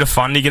we? Bit of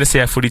fun. You get to see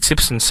our footy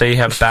tips and see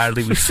how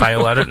badly we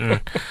fail at it, and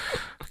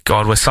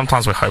God,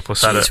 sometimes we're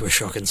hopeless at it. We're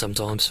shocking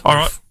sometimes. All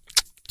right,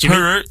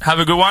 Jimmy, have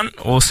a good one.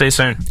 We'll see you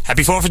soon.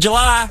 Happy 4th of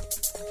July.